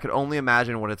of it. I could only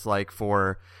imagine what it's like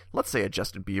for, let's say, a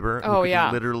Justin Bieber. Oh, who yeah.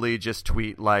 could literally just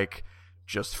tweet like,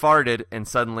 just farted, and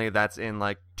suddenly that's in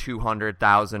like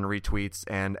 200,000 retweets,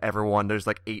 and everyone, there's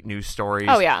like 8 news stories.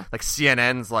 Oh, yeah. Like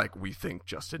CNN's like, we think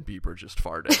Justin Bieber just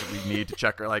farted. We need to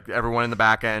check her. Like, everyone in the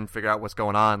back end figure out what's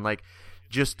going on. Like,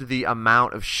 just the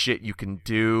amount of shit you can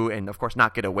do, and of course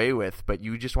not get away with, but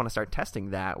you just want to start testing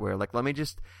that, where like, let me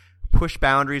just push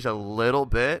boundaries a little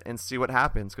bit and see what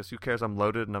happens, because who cares? I'm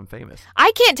loaded and I'm famous.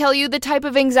 I can't tell you the type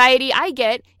of anxiety I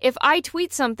get if I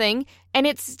tweet something and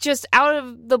it's just out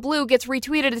of the blue gets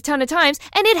retweeted a ton of times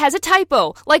and it has a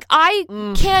typo. Like, I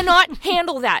cannot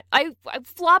handle that. I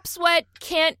flop sweat,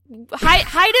 can't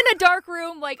hide in a dark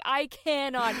room. Like, I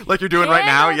cannot. Like you're doing right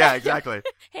now? Yeah, exactly.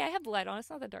 Hey, I have the light on. It's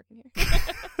not that dark in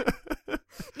here.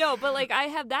 No, but like, I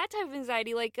have that type of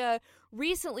anxiety. Like,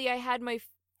 recently I had my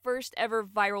first ever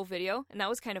viral video, and that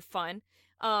was kind of fun.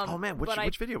 Oh man,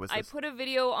 which video was this? I put a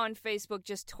video on Facebook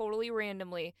just totally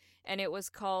randomly, and it was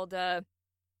called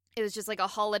it was just like a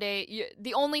holiday,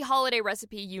 the only holiday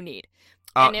recipe you need.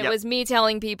 And it was me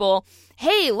telling people,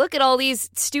 hey, look at all these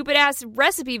stupid-ass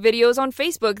recipe videos on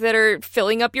Facebook that are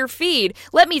filling up your feed.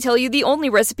 Let me tell you the only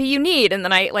recipe you need. And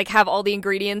then I, like, have all the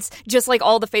ingredients, just like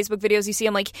all the Facebook videos you see.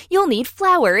 I'm like, you'll need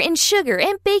flour and sugar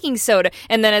and baking soda.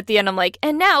 And then at the end, I'm like,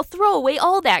 and now throw away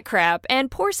all that crap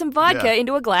and pour some vodka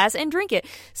into a glass and drink it.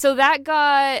 So that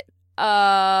got...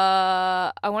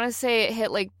 I want to say it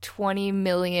hit like 20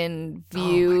 million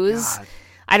views. Oh my God.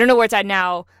 I don't know where it's at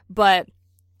now, but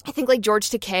I think like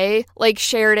George Takei like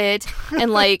shared it,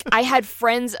 and like I had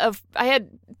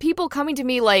people coming to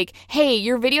me like, hey,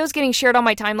 your video's getting shared on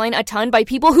my timeline a ton by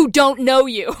people who don't know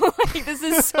you. Like, this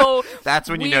is so That's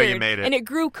when weird. You know you made it. And it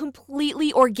grew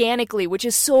completely organically, which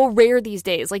is so rare these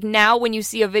days. Like, now when you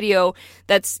see a video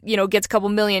that's, you know, gets a couple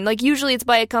million, like usually it's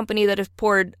by a company that has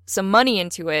poured some money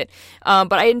into it.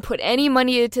 But I didn't put any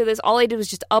money into this. All I did was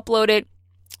just upload it.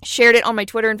 Shared it on my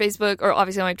Twitter and Facebook, or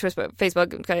obviously on my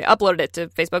Facebook, okay, uploaded it to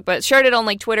Facebook, but shared it on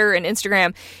like Twitter and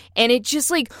Instagram, and it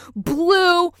just like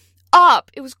blew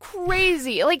up. It was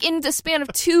crazy. Like, in the span of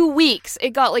 2 weeks,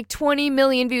 it got like 20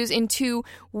 million views in 2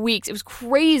 weeks. It was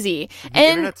crazy. The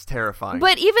internet's terrifying.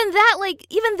 But even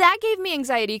that gave me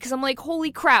anxiety, because I'm like, holy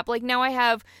crap. Like, now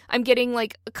I'm getting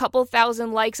like a couple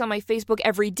thousand likes on my Facebook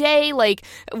every day. Like,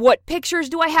 what pictures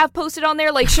do I have posted on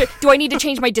there? Like, do I need to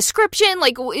change my description?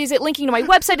 Like, is it linking to my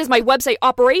website? Is my website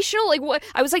operational? Like, what?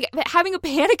 I was like having a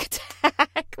panic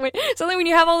attack. Suddenly when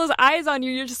you have all those eyes on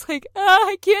you, you're just like,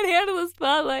 I can't handle the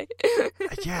spotlight.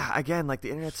 Yeah, again, like,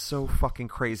 the internet's so fucking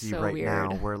crazy So right weird.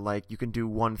 now, where like you can do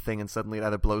one thing and suddenly it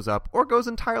either blows up or goes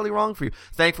entirely wrong for you.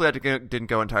 Thankfully, it didn't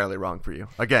go entirely wrong for you.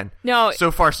 Again, no, so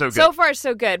far so good. So far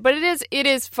so good, but it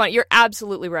is fun. You're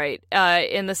absolutely right,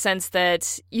 in the sense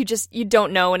that you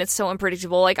don't know, and it's so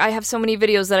unpredictable. Like, I have so many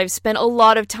videos that I've spent a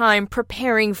lot of time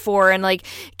preparing for, and like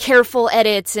careful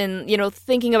edits, and, you know,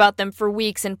 thinking about them for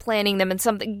weeks and planning them, and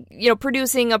something, you know,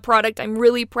 producing a product I'm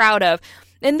really proud of.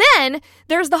 And then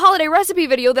there's the holiday recipe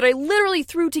video that I literally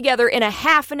threw together in a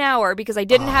half an hour, because I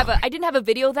didn't have a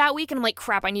video that week, and I'm like,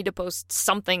 crap, I need to post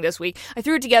something this week. I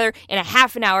threw it together in a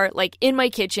half an hour, like in my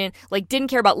kitchen, like didn't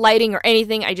care about lighting or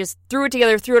anything. I just threw it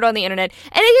together, threw it on the internet,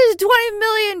 and it gets 20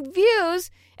 million views.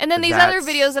 And then these other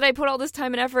videos that I put all this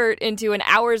time and effort into and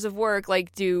hours of work,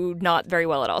 like, do not very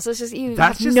well at all. So it's just, you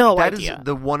have no idea.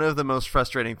 That is one of the most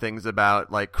frustrating things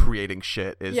about, like, creating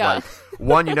shit is, like,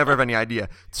 one, you never have any idea.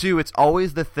 Two, it's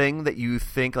always the thing that you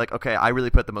think, like, okay, I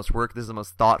really put the most work. This is the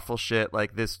most thoughtful shit.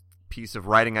 Like, this piece of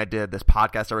writing I did, this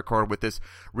podcast I recorded with this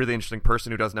really interesting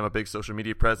person who doesn't have a big social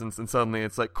media presence. And suddenly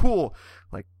it's like, cool,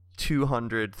 like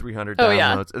 200, 300 downloads.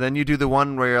 Yeah. And then you do the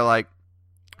one where you're like,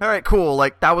 all right, cool.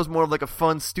 Like, that was more of like a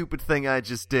fun, stupid thing I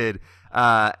just did.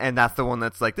 And that's the one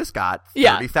that's like, this got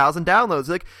 30,000 downloads.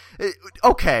 Like,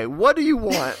 okay, what do you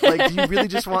want? Like, do you really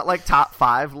just want like top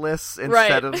 5 lists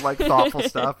instead of like thoughtful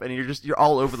stuff? And you're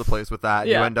all over the place with that.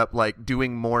 Yeah. You end up like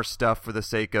doing more stuff for the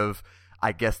sake of,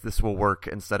 I guess this will work,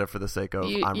 instead of for the sake of,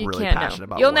 I'm really passionate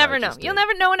about it. You'll never know.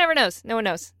 No one ever knows. No one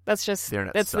knows. That's just,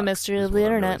 that's the mystery of the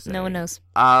internet. No one knows.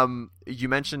 You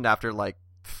mentioned after like,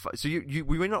 so we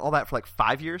went all that for like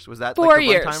 5 years? Was that 4 like the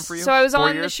years? Time for you? So I was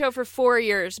on the show for 4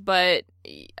 years, but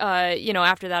you know,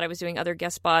 after that I was doing other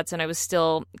guest spots, and I was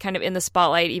still kind of in the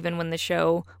spotlight even when the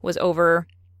show was over.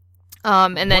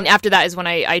 And then after that is when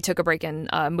I took a break and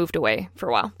moved away for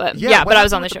a while. But but I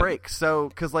was on the show. Break. So,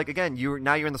 because like again, you're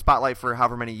in the spotlight for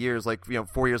however many years, like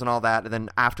 4 years and all that, and then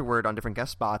afterward on different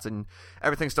guest spots, and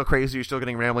everything's still crazy. You're still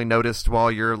getting randomly noticed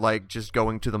while you're like just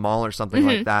going to the mall or something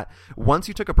like that. Once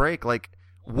you took a break, like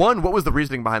one, what was the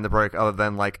reasoning behind the break other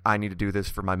than like I need to do this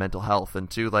for my mental health, and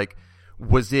two, like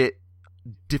was it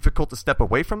difficult to step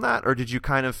away from that, or did you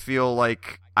kind of feel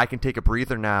like I can take a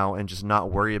breather now and just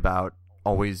not worry about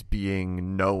always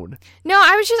being known? No,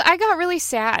 I got really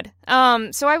sad.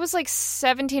 So I was like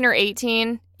 17 or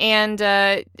 18,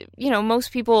 and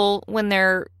most people when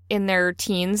they're in their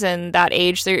teens and that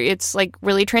age, it's like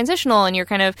really transitional, and you're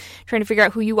kind of trying to figure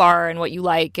out who you are and what you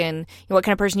like and what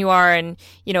kind of person you are, and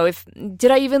if did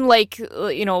I even like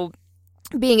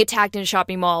being attacked in a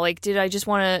shopping mall, like did I just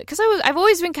want to, because I've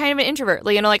always been kind of an introvert,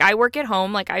 like I work at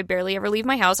home, like I barely ever leave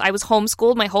my house. I was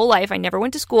homeschooled my whole life. I never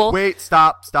went to school. Wait,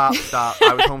 stop. I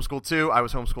was homeschooled too.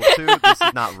 This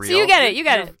is not real. So you get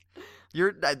it.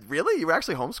 You're really? You were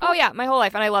actually homeschooled? Oh yeah, my whole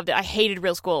life, and I loved it. I hated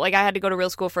real school. Like I had to go to real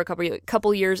school for a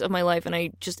couple years of my life, and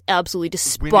I just absolutely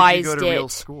despised it. When did you go to real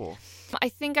school? I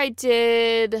think I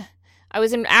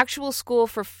was in actual school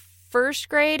for first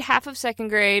grade, half of second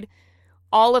grade,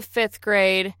 all of fifth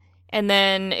grade, and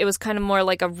then it was kind of more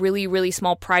like a really, really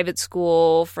small private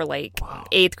school for like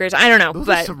eighth grade. I don't know. Those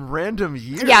are some random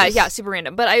years. Yeah, super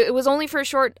random. But it was only for a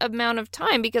short amount of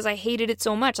time because I hated it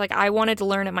so much. Like I wanted to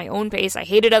learn at my own pace. I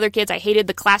hated other kids. I hated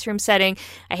the classroom setting.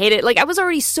 I hated, like I was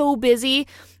already so busy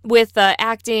with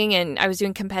acting, and I was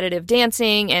doing competitive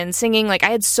dancing and singing. Like I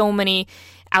had so many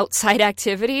outside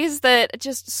activities that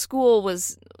just school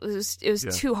was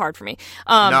too hard for me.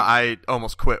 No, I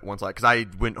almost quit once, because I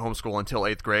went homeschool until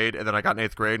 8th grade, and then I got in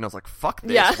 8th grade, and I was like, fuck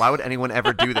this. Yeah. Why would anyone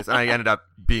ever do this? And I ended up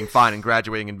being fine and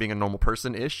graduating and being a normal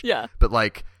person-ish. Yeah. But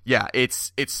like, yeah,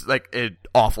 it's like an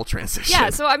awful transition. Yeah,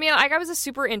 so I mean, like I was a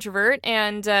super introvert,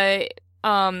 and I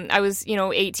was,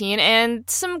 18, and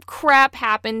some crap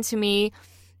happened to me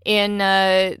in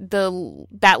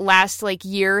that last like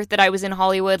year that I was in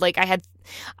Hollywood. Like I had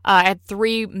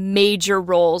 3 major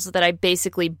roles that I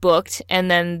basically booked,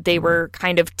 and then they were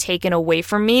kind of taken away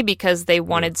from me because they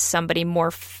wanted somebody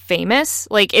more famous.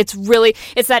 Like it's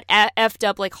that effed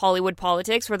up like Hollywood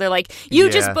politics where they're like, you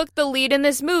just booked the lead in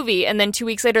this movie, and then 2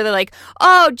 weeks later they're like,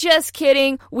 oh, just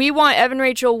kidding, we want Evan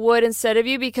Rachel Wood instead of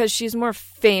you because she's more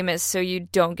famous, so you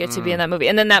don't get to be in that movie.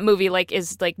 And then that movie like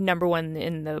is like number 1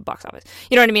 in the box office.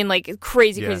 You know what I mean? Like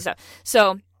crazy stuff.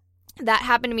 So that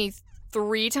happened to me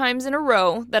 3 times in a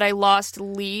row, that I lost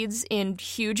leads in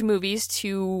huge movies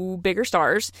to bigger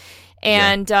stars.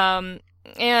 And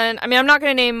and I mean, I'm not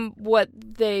going to name what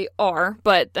they are,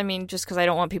 but I mean, just because I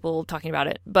don't want people talking about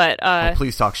it. But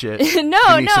please talk shit. No,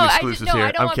 I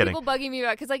don't want kidding. people bugging me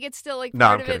about, because like it's still like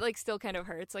part of it like still kind of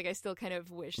hurts. Like I still kind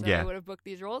of wish that I would have booked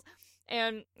these roles.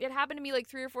 And it happened to me like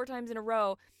 3 or 4 times in a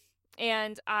row.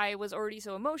 And I was already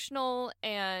so emotional,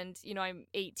 and, I'm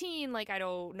 18, like, I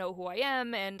don't know who I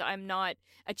am, and I'm not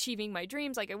achieving my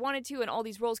dreams like I wanted to, and all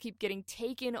these roles keep getting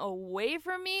taken away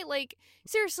from me. Like,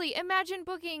 seriously, imagine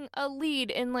booking a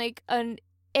lead in, like,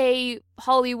 a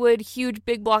Hollywood huge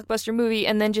big blockbuster movie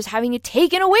and then just having it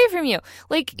taken away from you.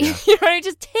 Like, just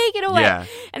take it away. Yeah.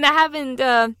 And that happened,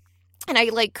 and I,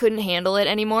 like, couldn't handle it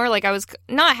anymore. Like, I was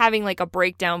not having, like, a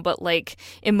breakdown, but, like,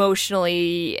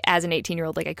 emotionally, as an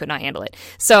 18-year-old, like, I could not handle it.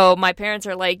 So my parents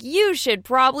are like, you should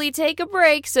probably take a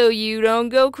break so you don't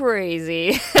go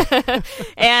crazy.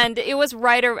 And it was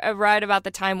right about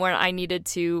the time when I needed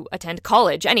to attend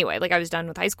college anyway. Like, I was done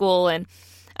with high school, and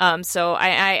so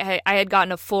I had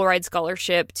gotten a full-ride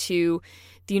scholarship to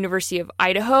the University of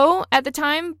Idaho at the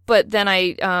time, but then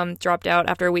I dropped out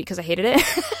after a week because I hated it.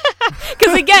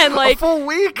 Because again, like a full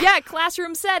week,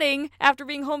 classroom setting. After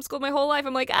being homeschooled my whole life,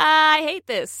 I'm like, I hate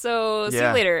this. So see you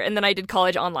later. And then I did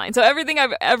college online. So everything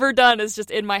I've ever done is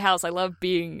just in my house. I love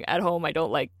being at home. I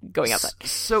don't like going outside.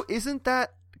 So isn't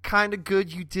that kind of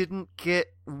good you didn't get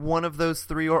one of those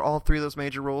 3 or all 3 of those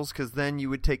major roles, because then you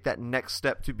would take that next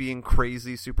step to being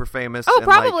crazy, super famous. Oh,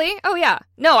 probably. Oh, yeah.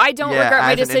 No, I don't regret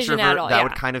my decision at all. That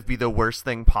would kind of be the worst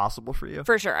thing possible for you.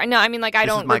 For sure. No, I mean, like, I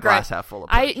don't regret. Glass half full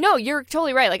approach. No, you're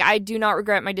totally right. Like, I do not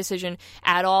regret my decision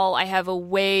at all. I have a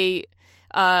way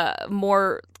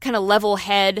more kind of level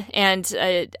head and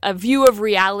a view of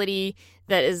reality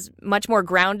that is much more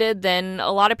grounded than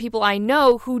a lot of people I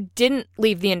know who didn't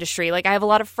leave the industry. Like, I have a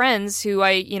lot of friends who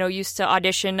I, used to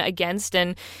audition against,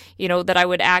 and, that I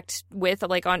would act with,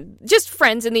 like, on just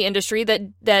friends in the industry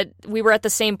that we were at the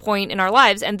same point in our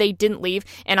lives, and they didn't leave,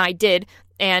 and I did.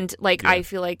 And, like, I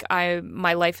feel like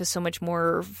my life is so much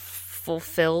more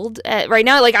fulfilled right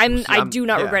now. Like, I do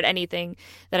not regret anything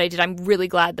that I did. I'm really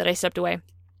glad that I stepped away.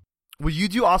 Well, you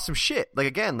do awesome shit. Like,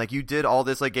 again, like, you did all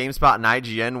this, like, GameSpot and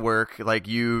IGN work. Like,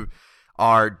 you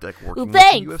are, like, working with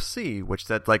the UFC, which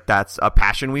that, like, that's a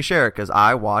passion we share, because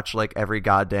I watch, like, every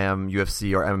goddamn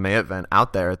UFC or MMA event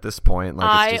out there at this point. Like,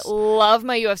 I love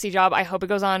my UFC job. I hope it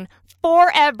goes on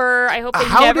forever. I hope they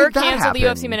never cancel the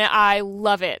UFC Minute. I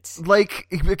love it. Like,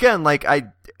 again, like,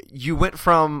 you went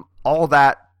from all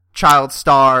that child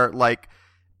star, like,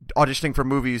 auditioning for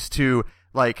movies to,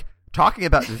 like, talking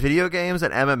about video games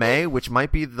and MMA, which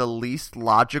might be the least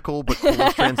logical but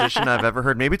coolest transition I've ever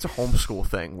heard. Maybe it's a homeschool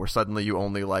thing where suddenly you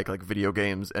only like video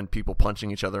games and people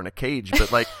punching each other in a cage.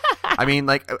 But, like, I mean,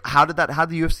 like, how did the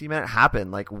UFC Minute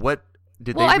happen? Like, what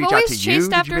did they reach out to you? I've always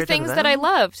chased after things that I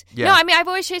loved. Yeah. No, I mean, I've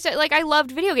always chased it. Like, I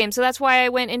loved video games, so that's why I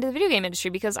went into the video game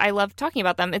industry, because I love talking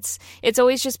about them. It's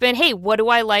always just been, hey, what do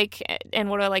I like and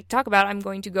what do I like to talk about? I'm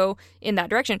going to go in that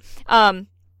direction.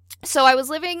 So I was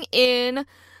living in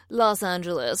Los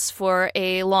Angeles for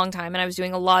a long time, and I was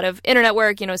doing a lot of internet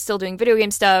work, still doing video game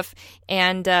stuff,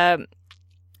 and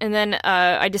then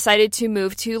I decided to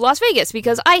move to Las Vegas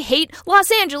because I hate Los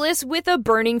Angeles with a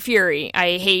burning fury.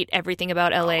 I hate everything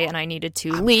about LA, and I needed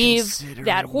to leave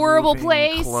that horrible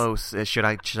place. Close. Should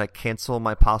I cancel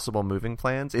my possible moving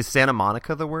plans? Is Santa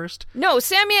Monica the worst? No,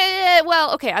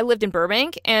 well, okay, I lived in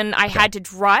Burbank, and I had to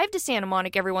drive to Santa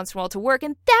Monica every once in a while to work,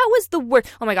 and that was the worst.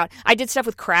 Oh my God. I did stuff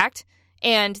with Cracked.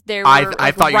 And there were,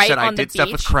 I thought you said I did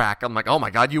stuff with crack. I'm like, oh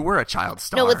my God, you were a child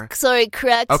star. No,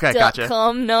 cracked.com, okay, gotcha.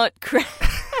 Not crack.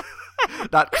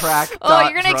 Not crack. Oh,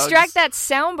 you're going to extract that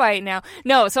soundbite now.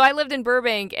 No, so I lived in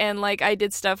Burbank, and, like, I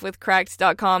did stuff with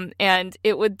Cracked.com, and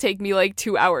it would take me, like,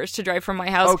 2 hours to drive from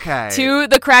my house to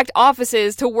the Cracked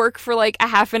offices to work for, like, a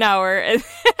half an hour.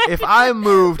 If I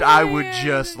moved, I would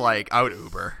just, like, I would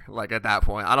Uber. Like, at that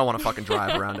point, I don't want to fucking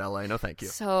drive around LA. No, thank you.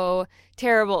 So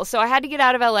terrible. So I had to get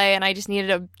out of LA, and I just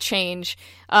needed a change.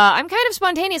 I'm kind of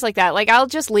spontaneous like that. Like, I'll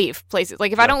just leave places.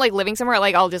 Like, if I don't like living somewhere,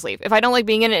 like, I'll just leave. If I don't like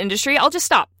being in an industry, I'll just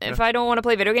stop. If I don't want to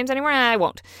play video games anymore, I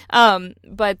won't.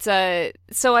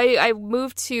 So I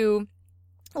moved to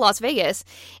Las Vegas,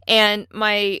 and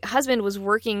my husband was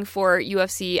working for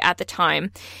UFC at the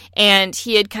time, and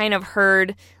he had kind of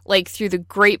heard, like, through the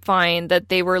grapevine that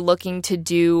they were looking to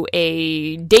do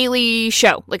a daily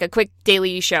show, like a quick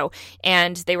daily show,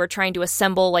 and they were trying to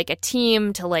assemble, like, a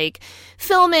team to, like,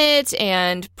 film it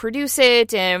and produce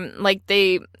it, and, like,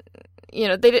 they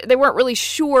weren't really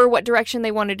sure what direction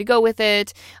they wanted to go with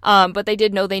it, but they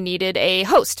did know they needed a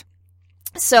host.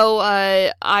 So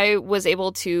I was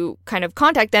able to kind of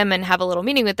contact them and have a little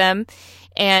meeting with them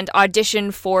and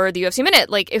audition for the UFC Minute.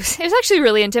 Like, it was actually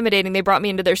really intimidating. They brought me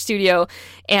into their studio,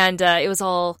 and it was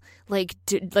all like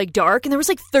dark, and there was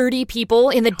like 30 people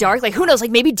in the dark. Like, who knows?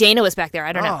 Like, maybe Dana was back there.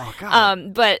 I don't know. Oh,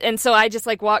 God. And so I just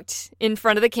like walked in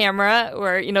front of the camera,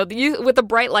 or with the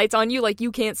bright lights on you, like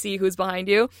you can't see who's behind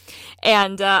you,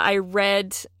 and I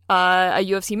read a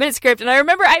UFC Minute script, and I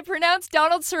remember I pronounced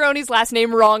Donald Cerrone's last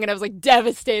name wrong, and I was like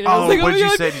devastated. I was like, what did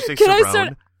you say? Did you say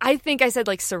Cerrone? I think I said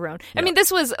like Cerrone. Yeah. I mean,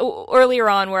 this was earlier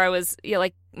on where I was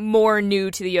like more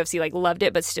new to the UFC, like loved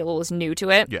it, but still was new to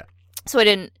it. Yeah. So I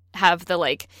didn't have the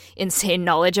like insane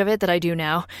knowledge of it that I do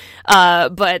now.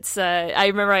 But I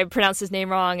remember I pronounced his name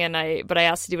wrong, but I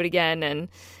asked to do it again, and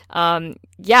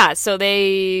so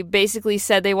they basically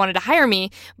said they wanted to hire me,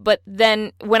 but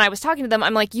then when I was talking to them,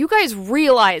 I'm like, you guys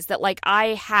realize that, like,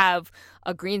 I have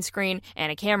a green screen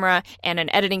and a camera and an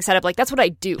editing setup. Like, that's what I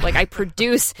do. Like, I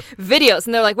produce videos.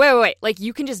 And they're like, wait. Like,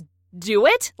 you can just do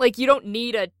it? Like, you don't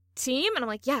need a team? And I'm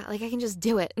like, yeah, like, I can just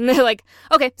do it. And they're like,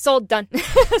 okay, sold, done.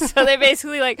 So they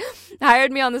basically, like,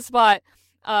 hired me on the spot.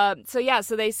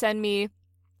 So they send me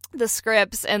the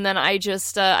scripts, and then I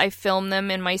just I film them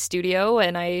in my studio,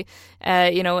 and I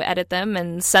edit them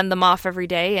and send them off every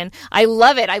day, and I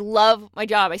love it. I love my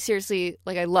job. I seriously,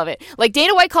 like, I love it. Like,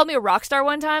 Dana White called me a rock star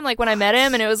one time, like, when I met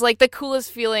him, and it was like the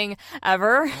coolest feeling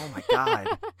ever. Oh my God.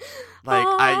 Like,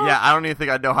 I don't even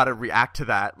think I know how to react to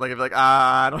that. Like, I'd be like,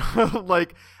 I don't know.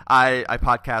 Like, I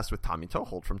podcast with Tommy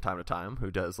Toehold from time to time, who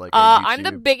does, like, I'm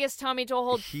the biggest Tommy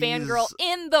Toehold fangirl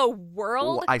in the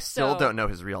world. Well, I still don't know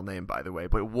his real name, by the way,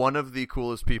 but one of the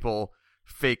coolest people,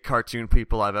 fake cartoon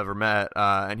people I've ever met,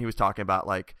 and he was talking about,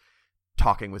 like,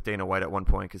 talking with Dana White at one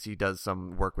point, because he does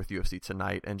some work with UFC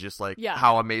Tonight, and just, like,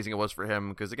 how amazing it was for him,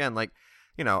 because, again, like,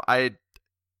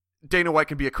 Dana White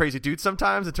can be a crazy dude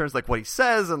sometimes in terms of like what he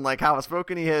says and like how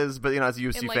outspoken he is, but as a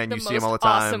UFC fan, you see him all the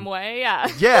time. Awesome way,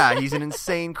 yeah. Yeah, he's an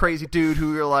insane, crazy dude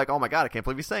who you're like, oh my god, I can't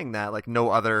believe he's saying that. Like no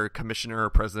other commissioner or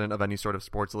president of any sort of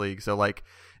sports league. So like,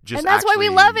 and that's why we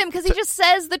love him, because he just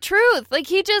says the truth. Like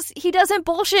he doesn't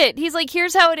bullshit. He's like,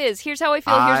 here's how it is. Here's how I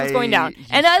feel. Here's what's going down.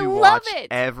 And I love it.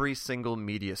 Every single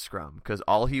media scrum, because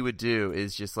all he would do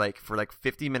is just like for like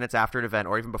 50 minutes after an event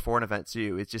or even before an event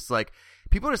too. It's just like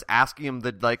people are just asking him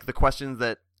the questions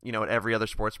that at every other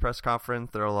sports press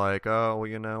conference. They're like, oh well,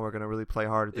 we're gonna really play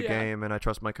hard at the game, and I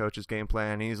trust my coach's game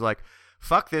plan. And he's like,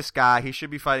 fuck this guy. He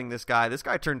should be fighting this guy. This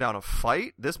guy turned down a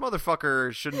fight. This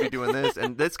motherfucker shouldn't be doing this.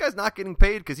 And this guy's not getting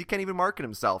paid because he can't even market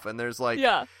himself. And there's like,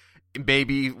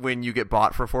 maybe when you get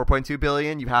bought for $4.2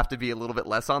 billion, you have to be a little bit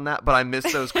less on that. But I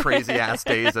miss those crazy ass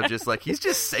days of just like, he's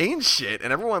just saying shit.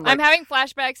 And everyone like, I'm having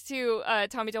flashbacks to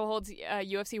Tommy Dolehold's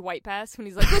UFC White Pass when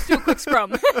he's like, let's do a quick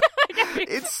scrum.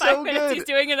 It's so good. He's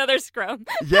doing another scrum.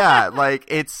 Yeah, like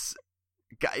it's...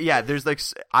 Yeah, there's like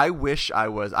I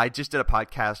just did a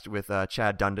podcast with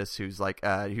Chad Dundas, who's like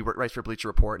he writes for Bleacher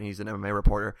Report and he's an MMA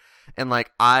reporter, and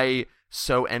like I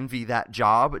so envy that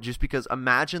job just because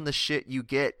imagine the shit you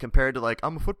get compared to like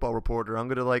I'm a football reporter, I'm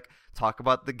gonna like talk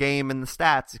about the game and the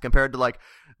stats, compared to like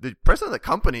the president of the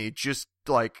company just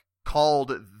like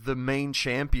called the main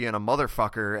champion a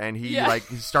motherfucker, and he's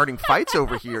starting fights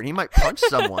over here, and he might punch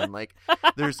someone. Like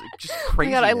there's just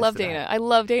crazy. Oh my God, I love Dana. I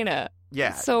love Dana.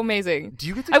 Yeah, it's so amazing. Do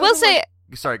you get to? I will say.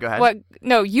 Sorry, go ahead. What?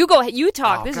 No, you go. You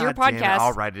talk. This is your podcast.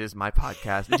 All right, it is my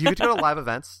podcast. Do you get to go to live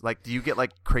events? Like, do you get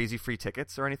like crazy free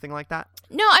tickets or anything like that?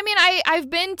 No, I mean, I've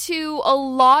been to a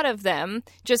lot of them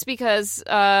just because.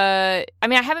 I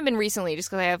haven't been recently just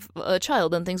because I have a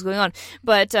child and things going on.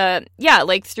 But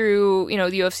like through the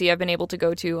UFC, I've been able to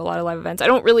go to a lot of live events. I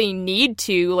don't really need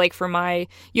to, like for my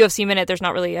UFC Minute. There's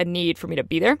not really a need for me to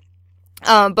be there.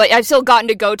 But I've still gotten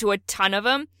to go to a ton of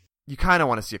them. You kind of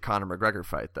want to see a Conor McGregor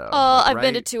fight, though. I've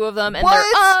been to 2 of them, and what?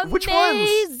 They're amazing. Which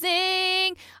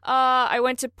ones? I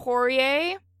went to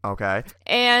Poirier. Okay.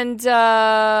 And what's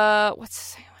the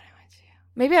second one I went to?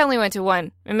 Maybe I only went to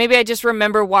 1, and maybe I just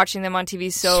remember watching them on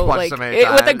TV. So like with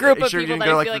a group of people that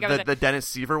I feel like the Dennis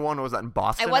Seaver one, or was that in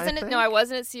Boston? I wasn't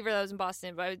at Seaver. That was in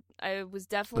Boston, but I was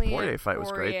definitely the Poirier fight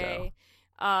was great though.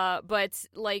 But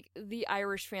like the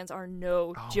Irish fans are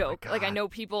no joke. Like I know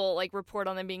people like report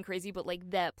on them being crazy, but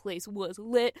like that place was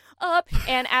lit up.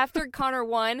 And after Conor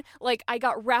won, like I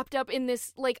got wrapped up in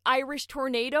this like Irish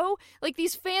tornado. Like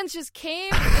these fans just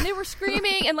came and they were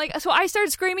screaming, and like so I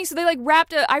started screaming. So they like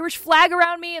wrapped an Irish flag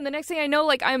around me, and the next thing I know,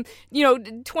 like I'm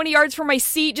 20 yards from my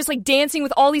seat, just like dancing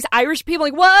with all these Irish people.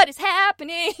 Like what is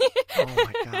happening? Oh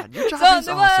my God, your job is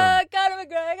awesome. Conor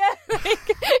McGregor.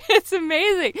 Like, it's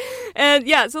amazing,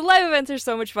 and yeah, so live events are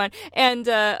so much fun.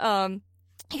 And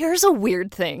here's a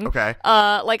weird thing. Okay.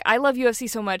 Like I love UFC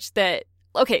so much that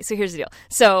so here's the deal.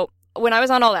 So when I was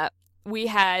on All That, we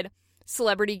had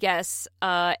celebrity guests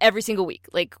every single week,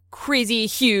 like crazy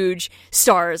huge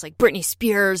stars like Britney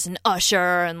Spears and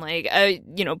Usher and like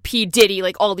P. Diddy,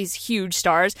 like all these huge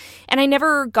stars. And I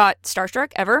never got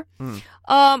starstruck ever.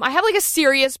 I have like a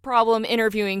serious problem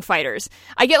interviewing fighters.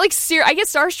 I get like I get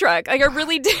starstruck. Like I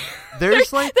really do. They're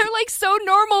like so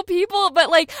normal people, but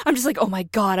like I'm just like, oh my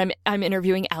God, I'm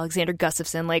interviewing Alexander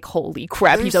Gustafsson. Like holy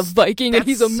crap, he's a Viking and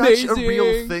he's amazing. That's such a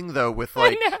real thing though. With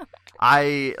like,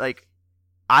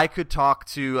 I could talk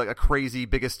to like a crazy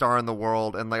biggest star in the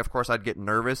world, and like of course I'd get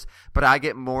nervous, but I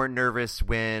get more nervous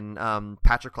when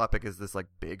Patrick Klepek is this like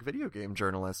big video game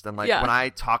journalist, and like when I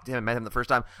talked to him, met him the first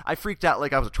time, I freaked out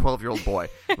like I was a 12-year-old boy,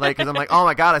 like because I'm like, oh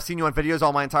my God, I've seen you on videos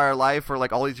all my entire life, or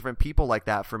like all these different people like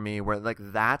that for me, where like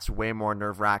that's way more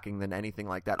nerve-wracking than anything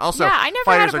like that. Also, I never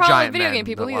fighters had a are problem giant with video men game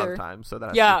people a either. lot of times, so that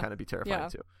has to kind of be terrifying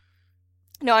too.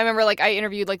 No, I remember like I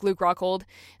interviewed like Luke Rockhold,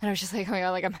 and I was just like, oh my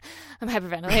God, like I'm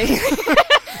hyperventilating.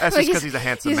 That's just because he's a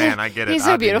handsome man. I get it. He's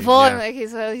so beautiful, and like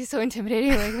he's so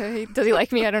intimidating. Like, does he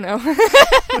like me? I don't know.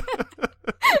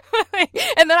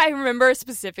 And then I remember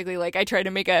specifically, like I tried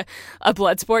to make a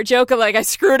Bloodsport joke of like I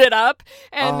screwed it up,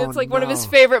 and it's like one of his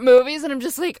favorite movies, and I'm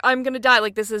just like I'm gonna die.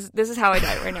 Like this is how I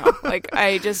die right now. Like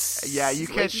I just you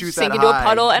can't like, shoot sink that into high. A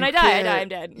puddle, and I die. I'm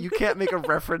dead. You can't make a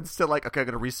reference to like okay, I'm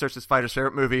gonna research this fighter's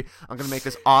favorite movie. I'm gonna make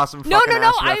this awesome. No.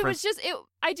 I was just it.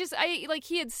 I like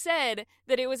he had said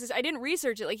that it was his, I didn't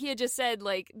research it. Like he had just said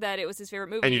like that it was his favorite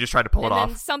movie. And you just tried to pull it off.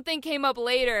 And then something came up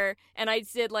later, and I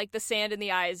did like the sand in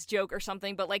the eyes joke or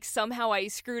something, but like somehow I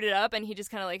screwed it up, and he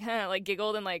just kind of like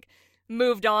giggled and like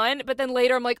moved on. But then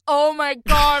later I'm like, oh my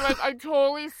God, like I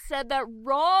totally said that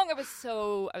wrong. I was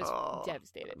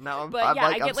devastated. No,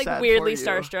 I get like weirdly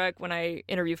starstruck when I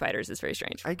interview fighters. It's very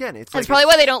strange. Again, it's that's probably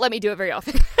why they don't let me do it very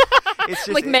often. It's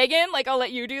just, like Megan, like I'll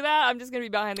let you do that. I'm just gonna be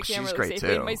behind the camera, She's like, great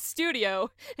safely in too. my studio,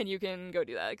 and you can go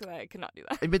do that because I could not do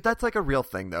that. I mean, that's like a real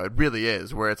thing, though. It really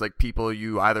is, where it's like people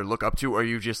you either look up to or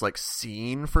you just like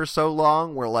seen for so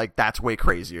long, where like that's way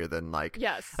crazier than like.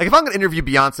 Yes. Like if I'm gonna interview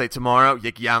Beyonce tomorrow,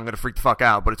 yeah, I'm gonna freak the fuck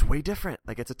out, but it's way different.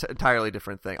 Like it's an entirely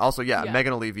different thing. Also, yeah,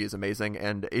 Megan O'Leary is amazing,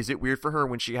 and is it weird for her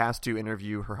when she has to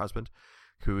interview her husband,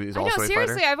 who is also a fighter?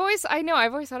 Seriously, I've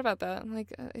always thought about that. I'm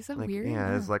like, is that like, weird?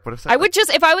 Yeah, it's like what if I would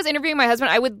just, if I was interviewing my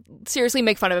husband, I would seriously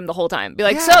make fun of him the whole time. Be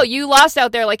like, so you lost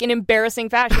out there like in embarrassing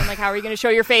fashion. Like, how are you going to show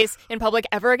your face in public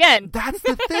ever again? That's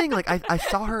the thing. Like, I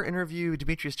saw her interview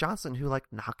Demetrius Johnson, who like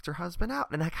knocked her husband out,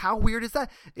 and like, how weird is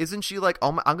that? Isn't she like,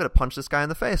 oh, I'm going to punch this guy in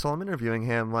the face while I'm interviewing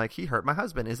him? Like, he hurt my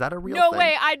husband. Is that a real thing? No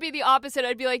way. I'd be the opposite.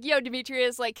 I'd be like, yo,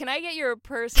 Demetrius, like, can I get your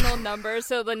personal number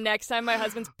so the next time my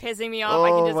husband's pissing me off, I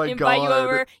can just invite you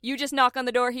over. You just knock on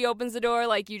the door, he opens the door,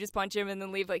 like you just punch him and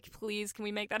then leave. Like, please, can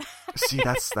we make that happen? See,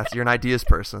 that's you're an ideas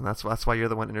person. That's why you're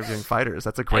the one interviewing fighters.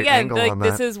 That's a great angle on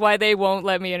that. This is why they won't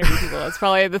let me interview people. That's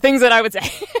probably the things that I would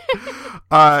say.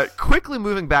 Quickly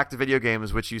moving back to video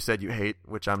games, which you said you hate,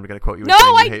 which I'm going to quote you. No, saying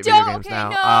you I hate don't. Video games Okay,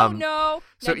 now. no.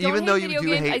 So even though you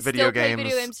do hate video games,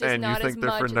 just and you not think as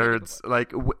they're for much as I did nerds, before.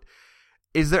 like.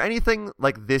 Is there anything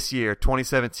like this year,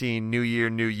 2017, new year,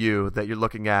 new you, that you're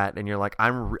looking at and you're like,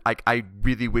 I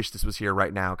really wish this was here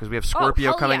right now because we have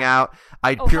Scorpio coming out.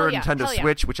 Pure Nintendo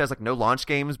Switch, which has like no launch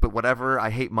games, but whatever. I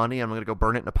hate money. I'm gonna go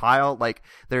burn it in a pile. Like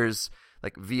there's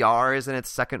like VR is in its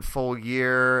second full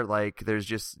year. Like there's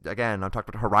just again, I talked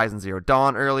about Horizon Zero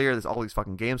Dawn earlier. There's all these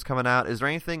fucking games coming out. Is there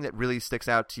anything that really sticks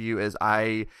out to you as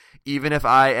even if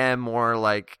I am more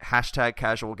like hashtag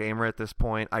casual gamer at this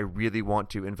point, I really want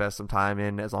to invest some time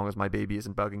in as long as my baby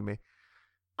isn't bugging me?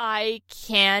 I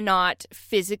cannot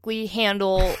physically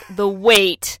handle the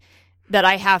wait that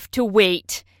I have to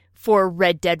wait for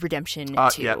Red Dead Redemption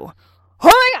 2. Yeah. Oh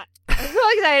my god! I'm so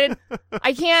excited.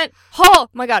 I can't. Oh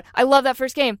my god! I love that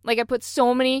first game. Like I put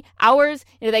so many hours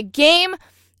into that game.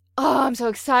 Oh, I'm so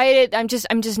excited. I'm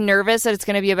just nervous that it's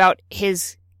going to be about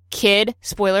his kid.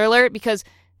 Spoiler alert, because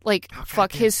like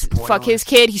fuck his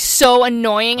kid. He's so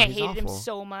annoying. I hated him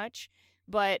so much.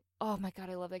 But oh my god,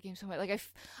 I love that game so much. Like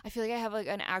I feel like I have like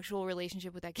an actual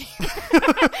relationship with that game.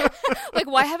 Like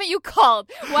why haven't you called?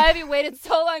 Why have you waited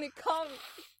so long to call me?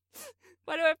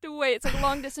 Why do I have to wait? It's like a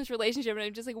long distance relationship, and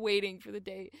I'm just like waiting for the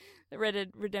day that Red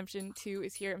Dead Redemption 2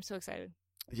 is here. I'm so excited.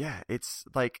 Yeah, it's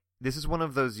like this is one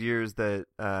of those years that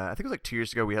I think it was like 2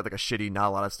 years ago we had like a shitty, not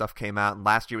a lot of stuff came out, and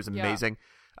last year was amazing.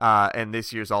 And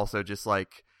this year's also just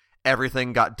like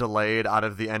everything got delayed out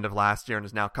of the end of last year and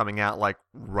is now coming out like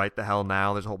right the hell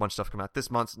now. There's a whole bunch of stuff coming out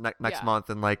this month, next month,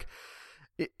 and like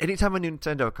anytime a new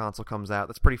Nintendo console comes out,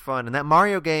 that's pretty fun. And that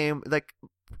Mario game, like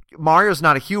Mario's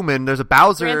not a human. There's a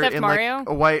Bowser in Mario? like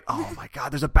a white. Oh my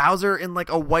god! There's a Bowser in like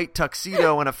a white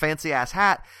tuxedo and a fancy ass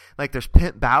hat. Like there's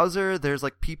Pimp Bowser. There's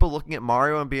like people looking at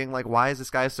Mario and being like, "Why is this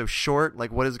guy so short?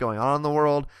 Like, what is going on in the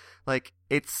world?" Like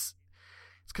it's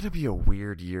gonna be a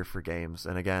weird year for games.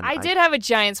 And again, I did have a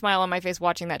giant smile on my face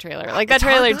watching that trailer. Like that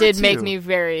trailer did make me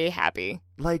very happy.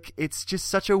 Like it's just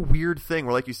such a weird thing.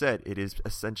 Where, like you said, it is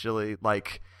essentially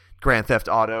like Grand Theft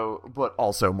Auto, but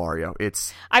also Mario.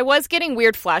 I was getting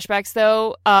weird flashbacks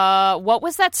though. What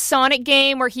was that Sonic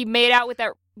game where he made out with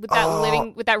that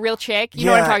real chick? You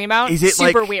know what I'm talking about? Is it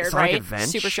super like weird, Sonic right? Adventure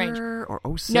Super strange. Or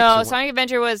 06 No, Sonic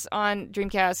Adventure was on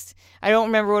Dreamcast. I don't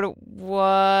remember what it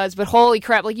was, but holy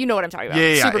crap! Like you know what I'm talking about?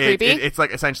 Yeah. Super creepy. It's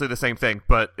like essentially the same thing,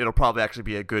 but it'll probably actually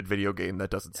be a good video game that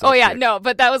doesn't. Suck Oh yeah, dick. no,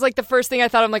 but that was like the first thing I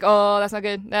thought. I'm like, oh, that's not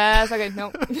good. That's not good.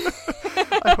 No.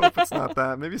 I hope it's not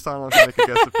that. Maybe Silent will make a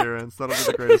guest appearance. That'll be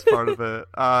the greatest part of it.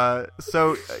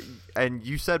 And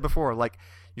you said before, like,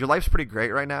 your life's pretty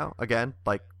great right now. Again,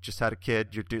 like, just had a kid.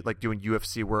 You're doing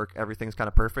UFC work. Everything's kind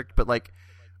of perfect. But, like,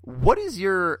 what is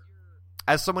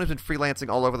as someone who's been freelancing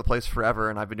all over the place forever,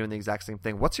 and I've been doing the exact same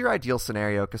thing, what's your ideal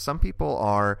scenario? Because some people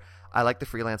I like the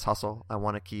freelance hustle. I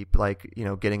want to keep, like,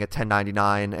 getting a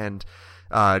 1099 and,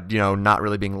 not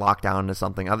really being locked down into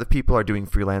something. Other people are doing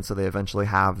freelance, so they eventually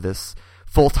have this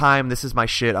full-time, this is my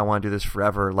shit, I want to do this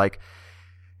forever. Like,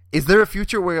 is there a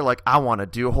future where you're like, I want to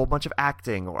do a whole bunch of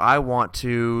acting, or I want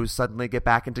to suddenly get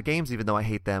back into games even though I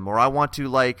hate them, or I want to,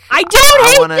 like... I don't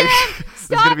hate them! This is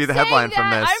going to be the headline that. from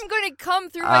this. I'm going to come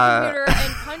through my computer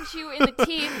and punch you in the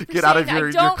teeth. Get out of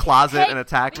your closet and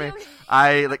attack me.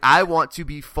 I want to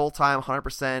be full-time,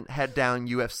 100% head-down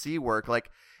UFC work. Like,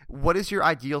 what is your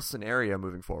ideal scenario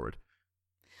moving forward?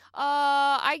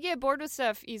 I get bored with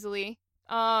stuff easily.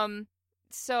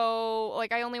 So,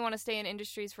 like, I only want to stay in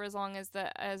industries for as long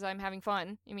as I'm having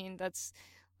fun. I mean, that's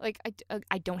like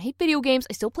I don't hate video games.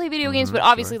 I still play video games, but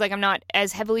obviously like I'm not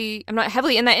heavily in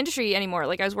that industry anymore.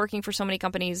 Like I was working for so many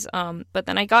companies, but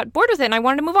then I got bored with it and I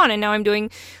wanted to move on. And now I'm doing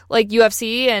like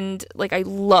UFC, and like I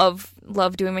love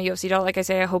doing my UFC job. Like I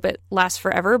say, I hope it lasts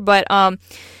forever. But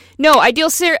no, ideal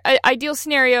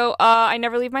scenario. I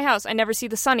never leave my house. I never see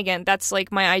the sun again. That's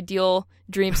like my ideal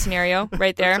dream scenario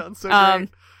right there. That sounds so great.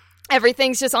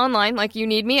 Everything's just online. Like, you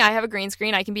need me, I have a green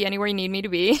screen. I can be anywhere you need me to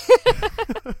be.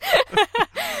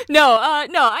 No.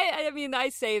 I mean, I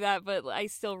say that, but I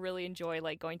still really enjoy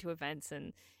like going to events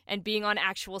and being on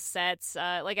actual sets.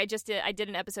 Like I did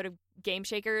an episode of Game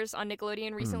Shakers on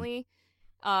Nickelodeon recently,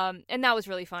 and that was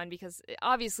really fun because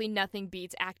obviously nothing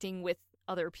beats acting with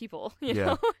other people. You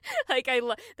know, like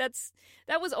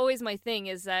that was always my thing.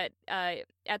 Is that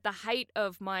at the height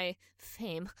of my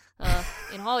fame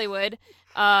in Hollywood,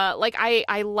 like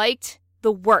I liked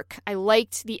the work. I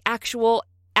liked the actual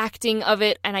acting of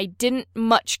it, and I didn't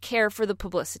much care for the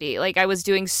publicity. Like I was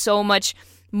doing so much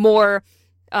more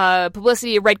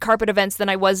publicity at red carpet events than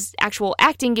I was actual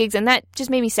acting gigs, and that just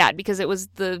made me sad because it was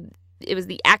the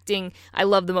acting I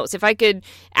love the most. If I could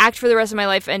act for the rest of my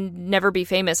life and never be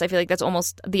famous, I feel like that's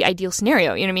almost the ideal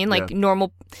scenario. You know what I mean? Like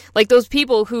normal, like those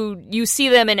people who you see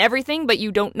them in everything, but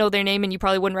you don't know their name and you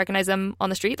probably wouldn't recognize them on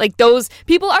the street. Like those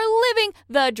people are living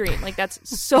the dream. Like that's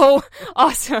so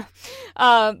awesome.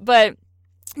 But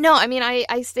no, I mean,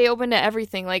 I stay open to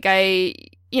everything. Like I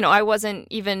wasn't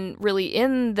even really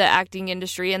in the acting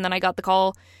industry, and then I got the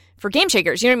call for Game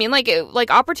Shakers. You know what I mean? Like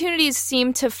opportunities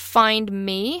seem to find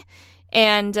me.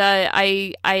 And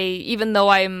I even though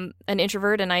I'm an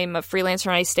introvert and I'm a freelancer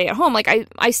and I stay at home, like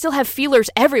I still have feelers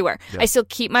everywhere. I still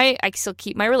keep my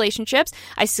relationships.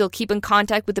 I still keep in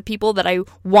contact with the people that I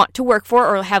want to work for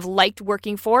or have liked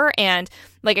working for, and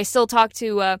like I still talk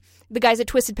to the guys at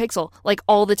Twisted Pixel like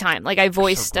all the time. Like I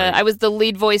voiced, I was the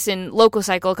lead voice in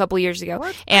Lococycle a couple years ago,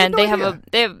 and they have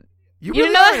you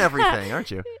really know everything, aren't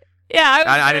you? Yeah,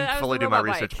 I didn't fully do my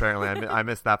research. Apparently, I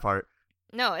missed that part.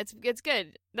 No, it's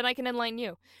good. Then I can enlighten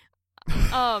you.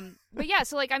 But yeah,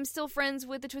 so like I'm still friends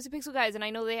with the Twisted Pixel guys, and I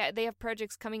know they have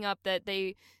projects coming up that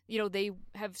they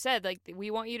have said like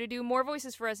we want you to do more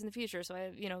voices for us in the future. So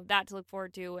I have that to look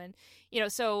forward to, and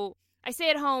so I stay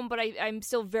at home, but I'm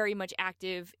still very much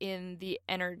active in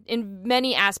in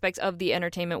many aspects of the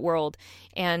entertainment world,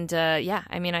 and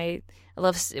I mean I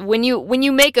love when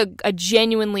you make a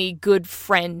genuinely good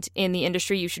friend in the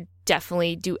industry. You should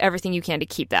definitely do everything you can to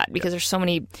keep that, because there's so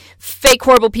many fake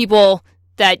horrible people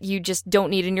that you just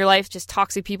don't need in your life, just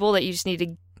toxic people that you just need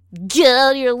to get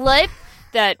out of your life,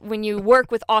 that when you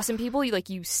work with awesome people,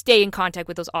 you stay in contact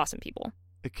with those awesome people.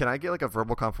 Can I get like a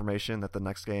verbal confirmation that the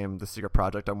next game, the secret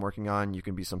project I'm working on, you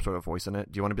can be some sort of voice in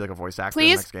it? Do you want to be like a voice actor in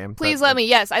the next game? Please let me.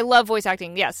 Yes, I love voice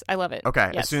acting. Yes, I love it. Okay,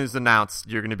 yes. As soon as it's announced,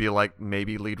 you're going to be like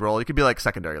maybe lead role. You could be like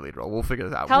secondary lead role. We'll figure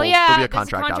this out. Hell yeah. There'll be a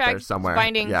contract out there somewhere. It's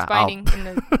binding.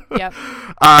 Yep.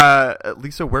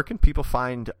 Lisa, where can people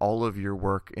find all of your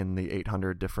work in the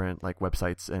 800 different like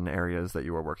websites and areas that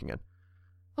you are working in?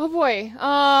 Oh boy.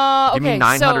 Give me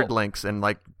 900 links, and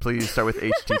like please start with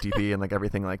HTTP and like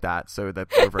everything like that, so that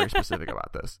we're very specific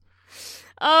about this.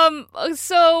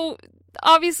 So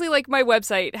obviously, like my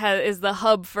website is the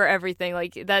hub for everything.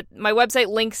 Like that, my website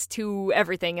links to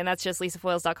everything, and that's just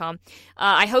lisafoyles.com.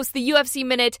 I host the UFC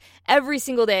Minute every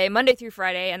single day, Monday through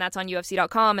Friday, and that's on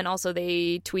UFC.com. And also,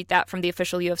 they tweet that from the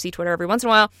official UFC Twitter every once in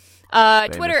a while.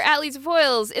 Twitter at Lisa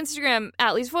Foyles, Instagram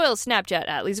at Lisa Foyles, Snapchat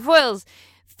at Lisa Foyles,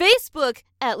 Facebook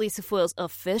at Lisa Foyles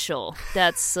Official.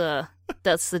 That's the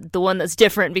one that's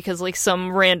different because like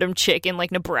some random chick in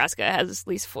like Nebraska has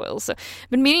Lisa Foyles. So I've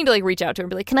been meaning to like reach out to her and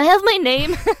be like, "Can I have my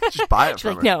name?" Just buy it. She's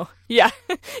from like, her. No, yeah,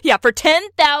 for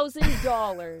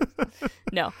 $10,000.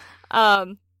 No,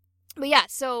 but yeah.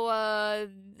 So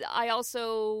I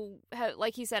also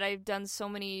like he said, I've done so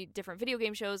many different video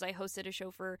game shows. I hosted a show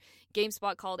for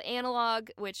GameSpot called Analog,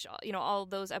 which all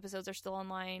those episodes are still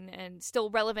online and still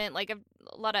relevant. Like a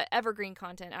lot of evergreen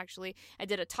content. Actually, I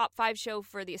did a top 5 show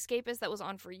for The Escapist that was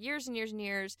on for years and years and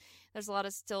years. There's a lot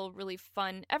of still really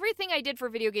fun. Everything I did for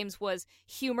video games was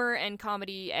humor and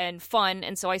comedy and fun,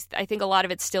 and so I think a lot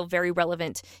of it's still very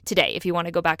relevant today if you want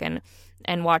to go back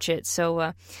and watch it.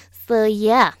 So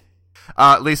yeah.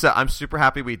 Lisa, I'm super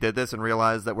happy we did this and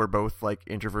realized that we're both like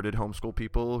introverted homeschool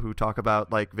people who talk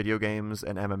about like video games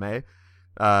and MMA.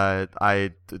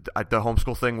 The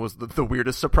homeschool thing was the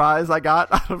weirdest surprise I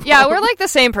got out of we're like the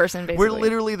same person basically. We're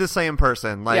literally the same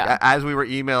person. Like as we were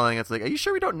emailing, it's like, are you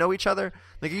sure we don't know each other?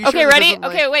 Like, are you okay, sure ready?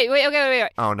 Okay, wait.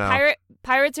 Oh no.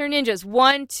 Pirates or ninjas?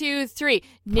 1, 2, 3.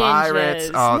 Ninjas.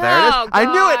 Pirates. Oh, there it is. I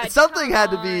knew it. Something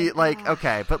had to be like,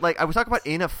 okay, but like, are we talking about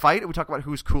in a fight or are we talking about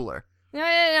who's cooler?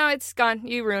 No, it's gone.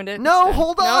 You ruined it. No,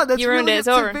 hold on. Nope, That's you ruined really it. It's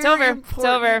over. It's over. It's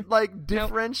over. Like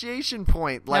differentiation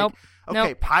point. Like,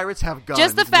 okay, pirates have guns.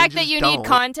 Just the fact that ninjas you don't. need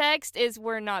context is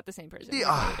we're not the same person. We're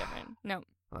totally different. No.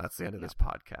 Well, that's the end of this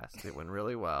podcast. It went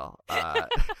really well.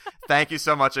 Thank you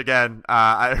so much again.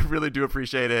 I really do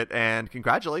appreciate it. And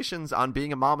congratulations on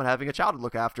being a mom and having a child to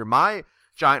look after. My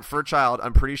giant fur child,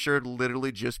 I'm pretty sure,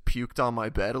 literally just puked on my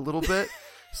bed a little bit.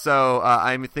 So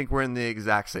I think we're in the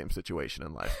exact same situation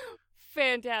in life.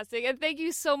 Fantastic. And thank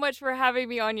you so much for having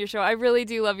me on your show. I really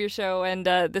do love your show. And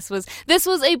this was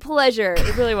a pleasure.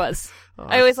 It really was.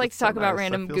 I always like to talk about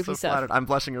random goofy stuff. Flattered. I'm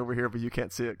blushing over here, but you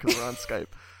can't see it because we're on Skype.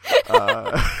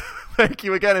 Thank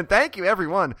you again, and thank you,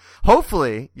 everyone.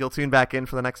 Hopefully, you'll tune back in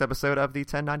for the next episode of the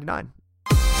 1099.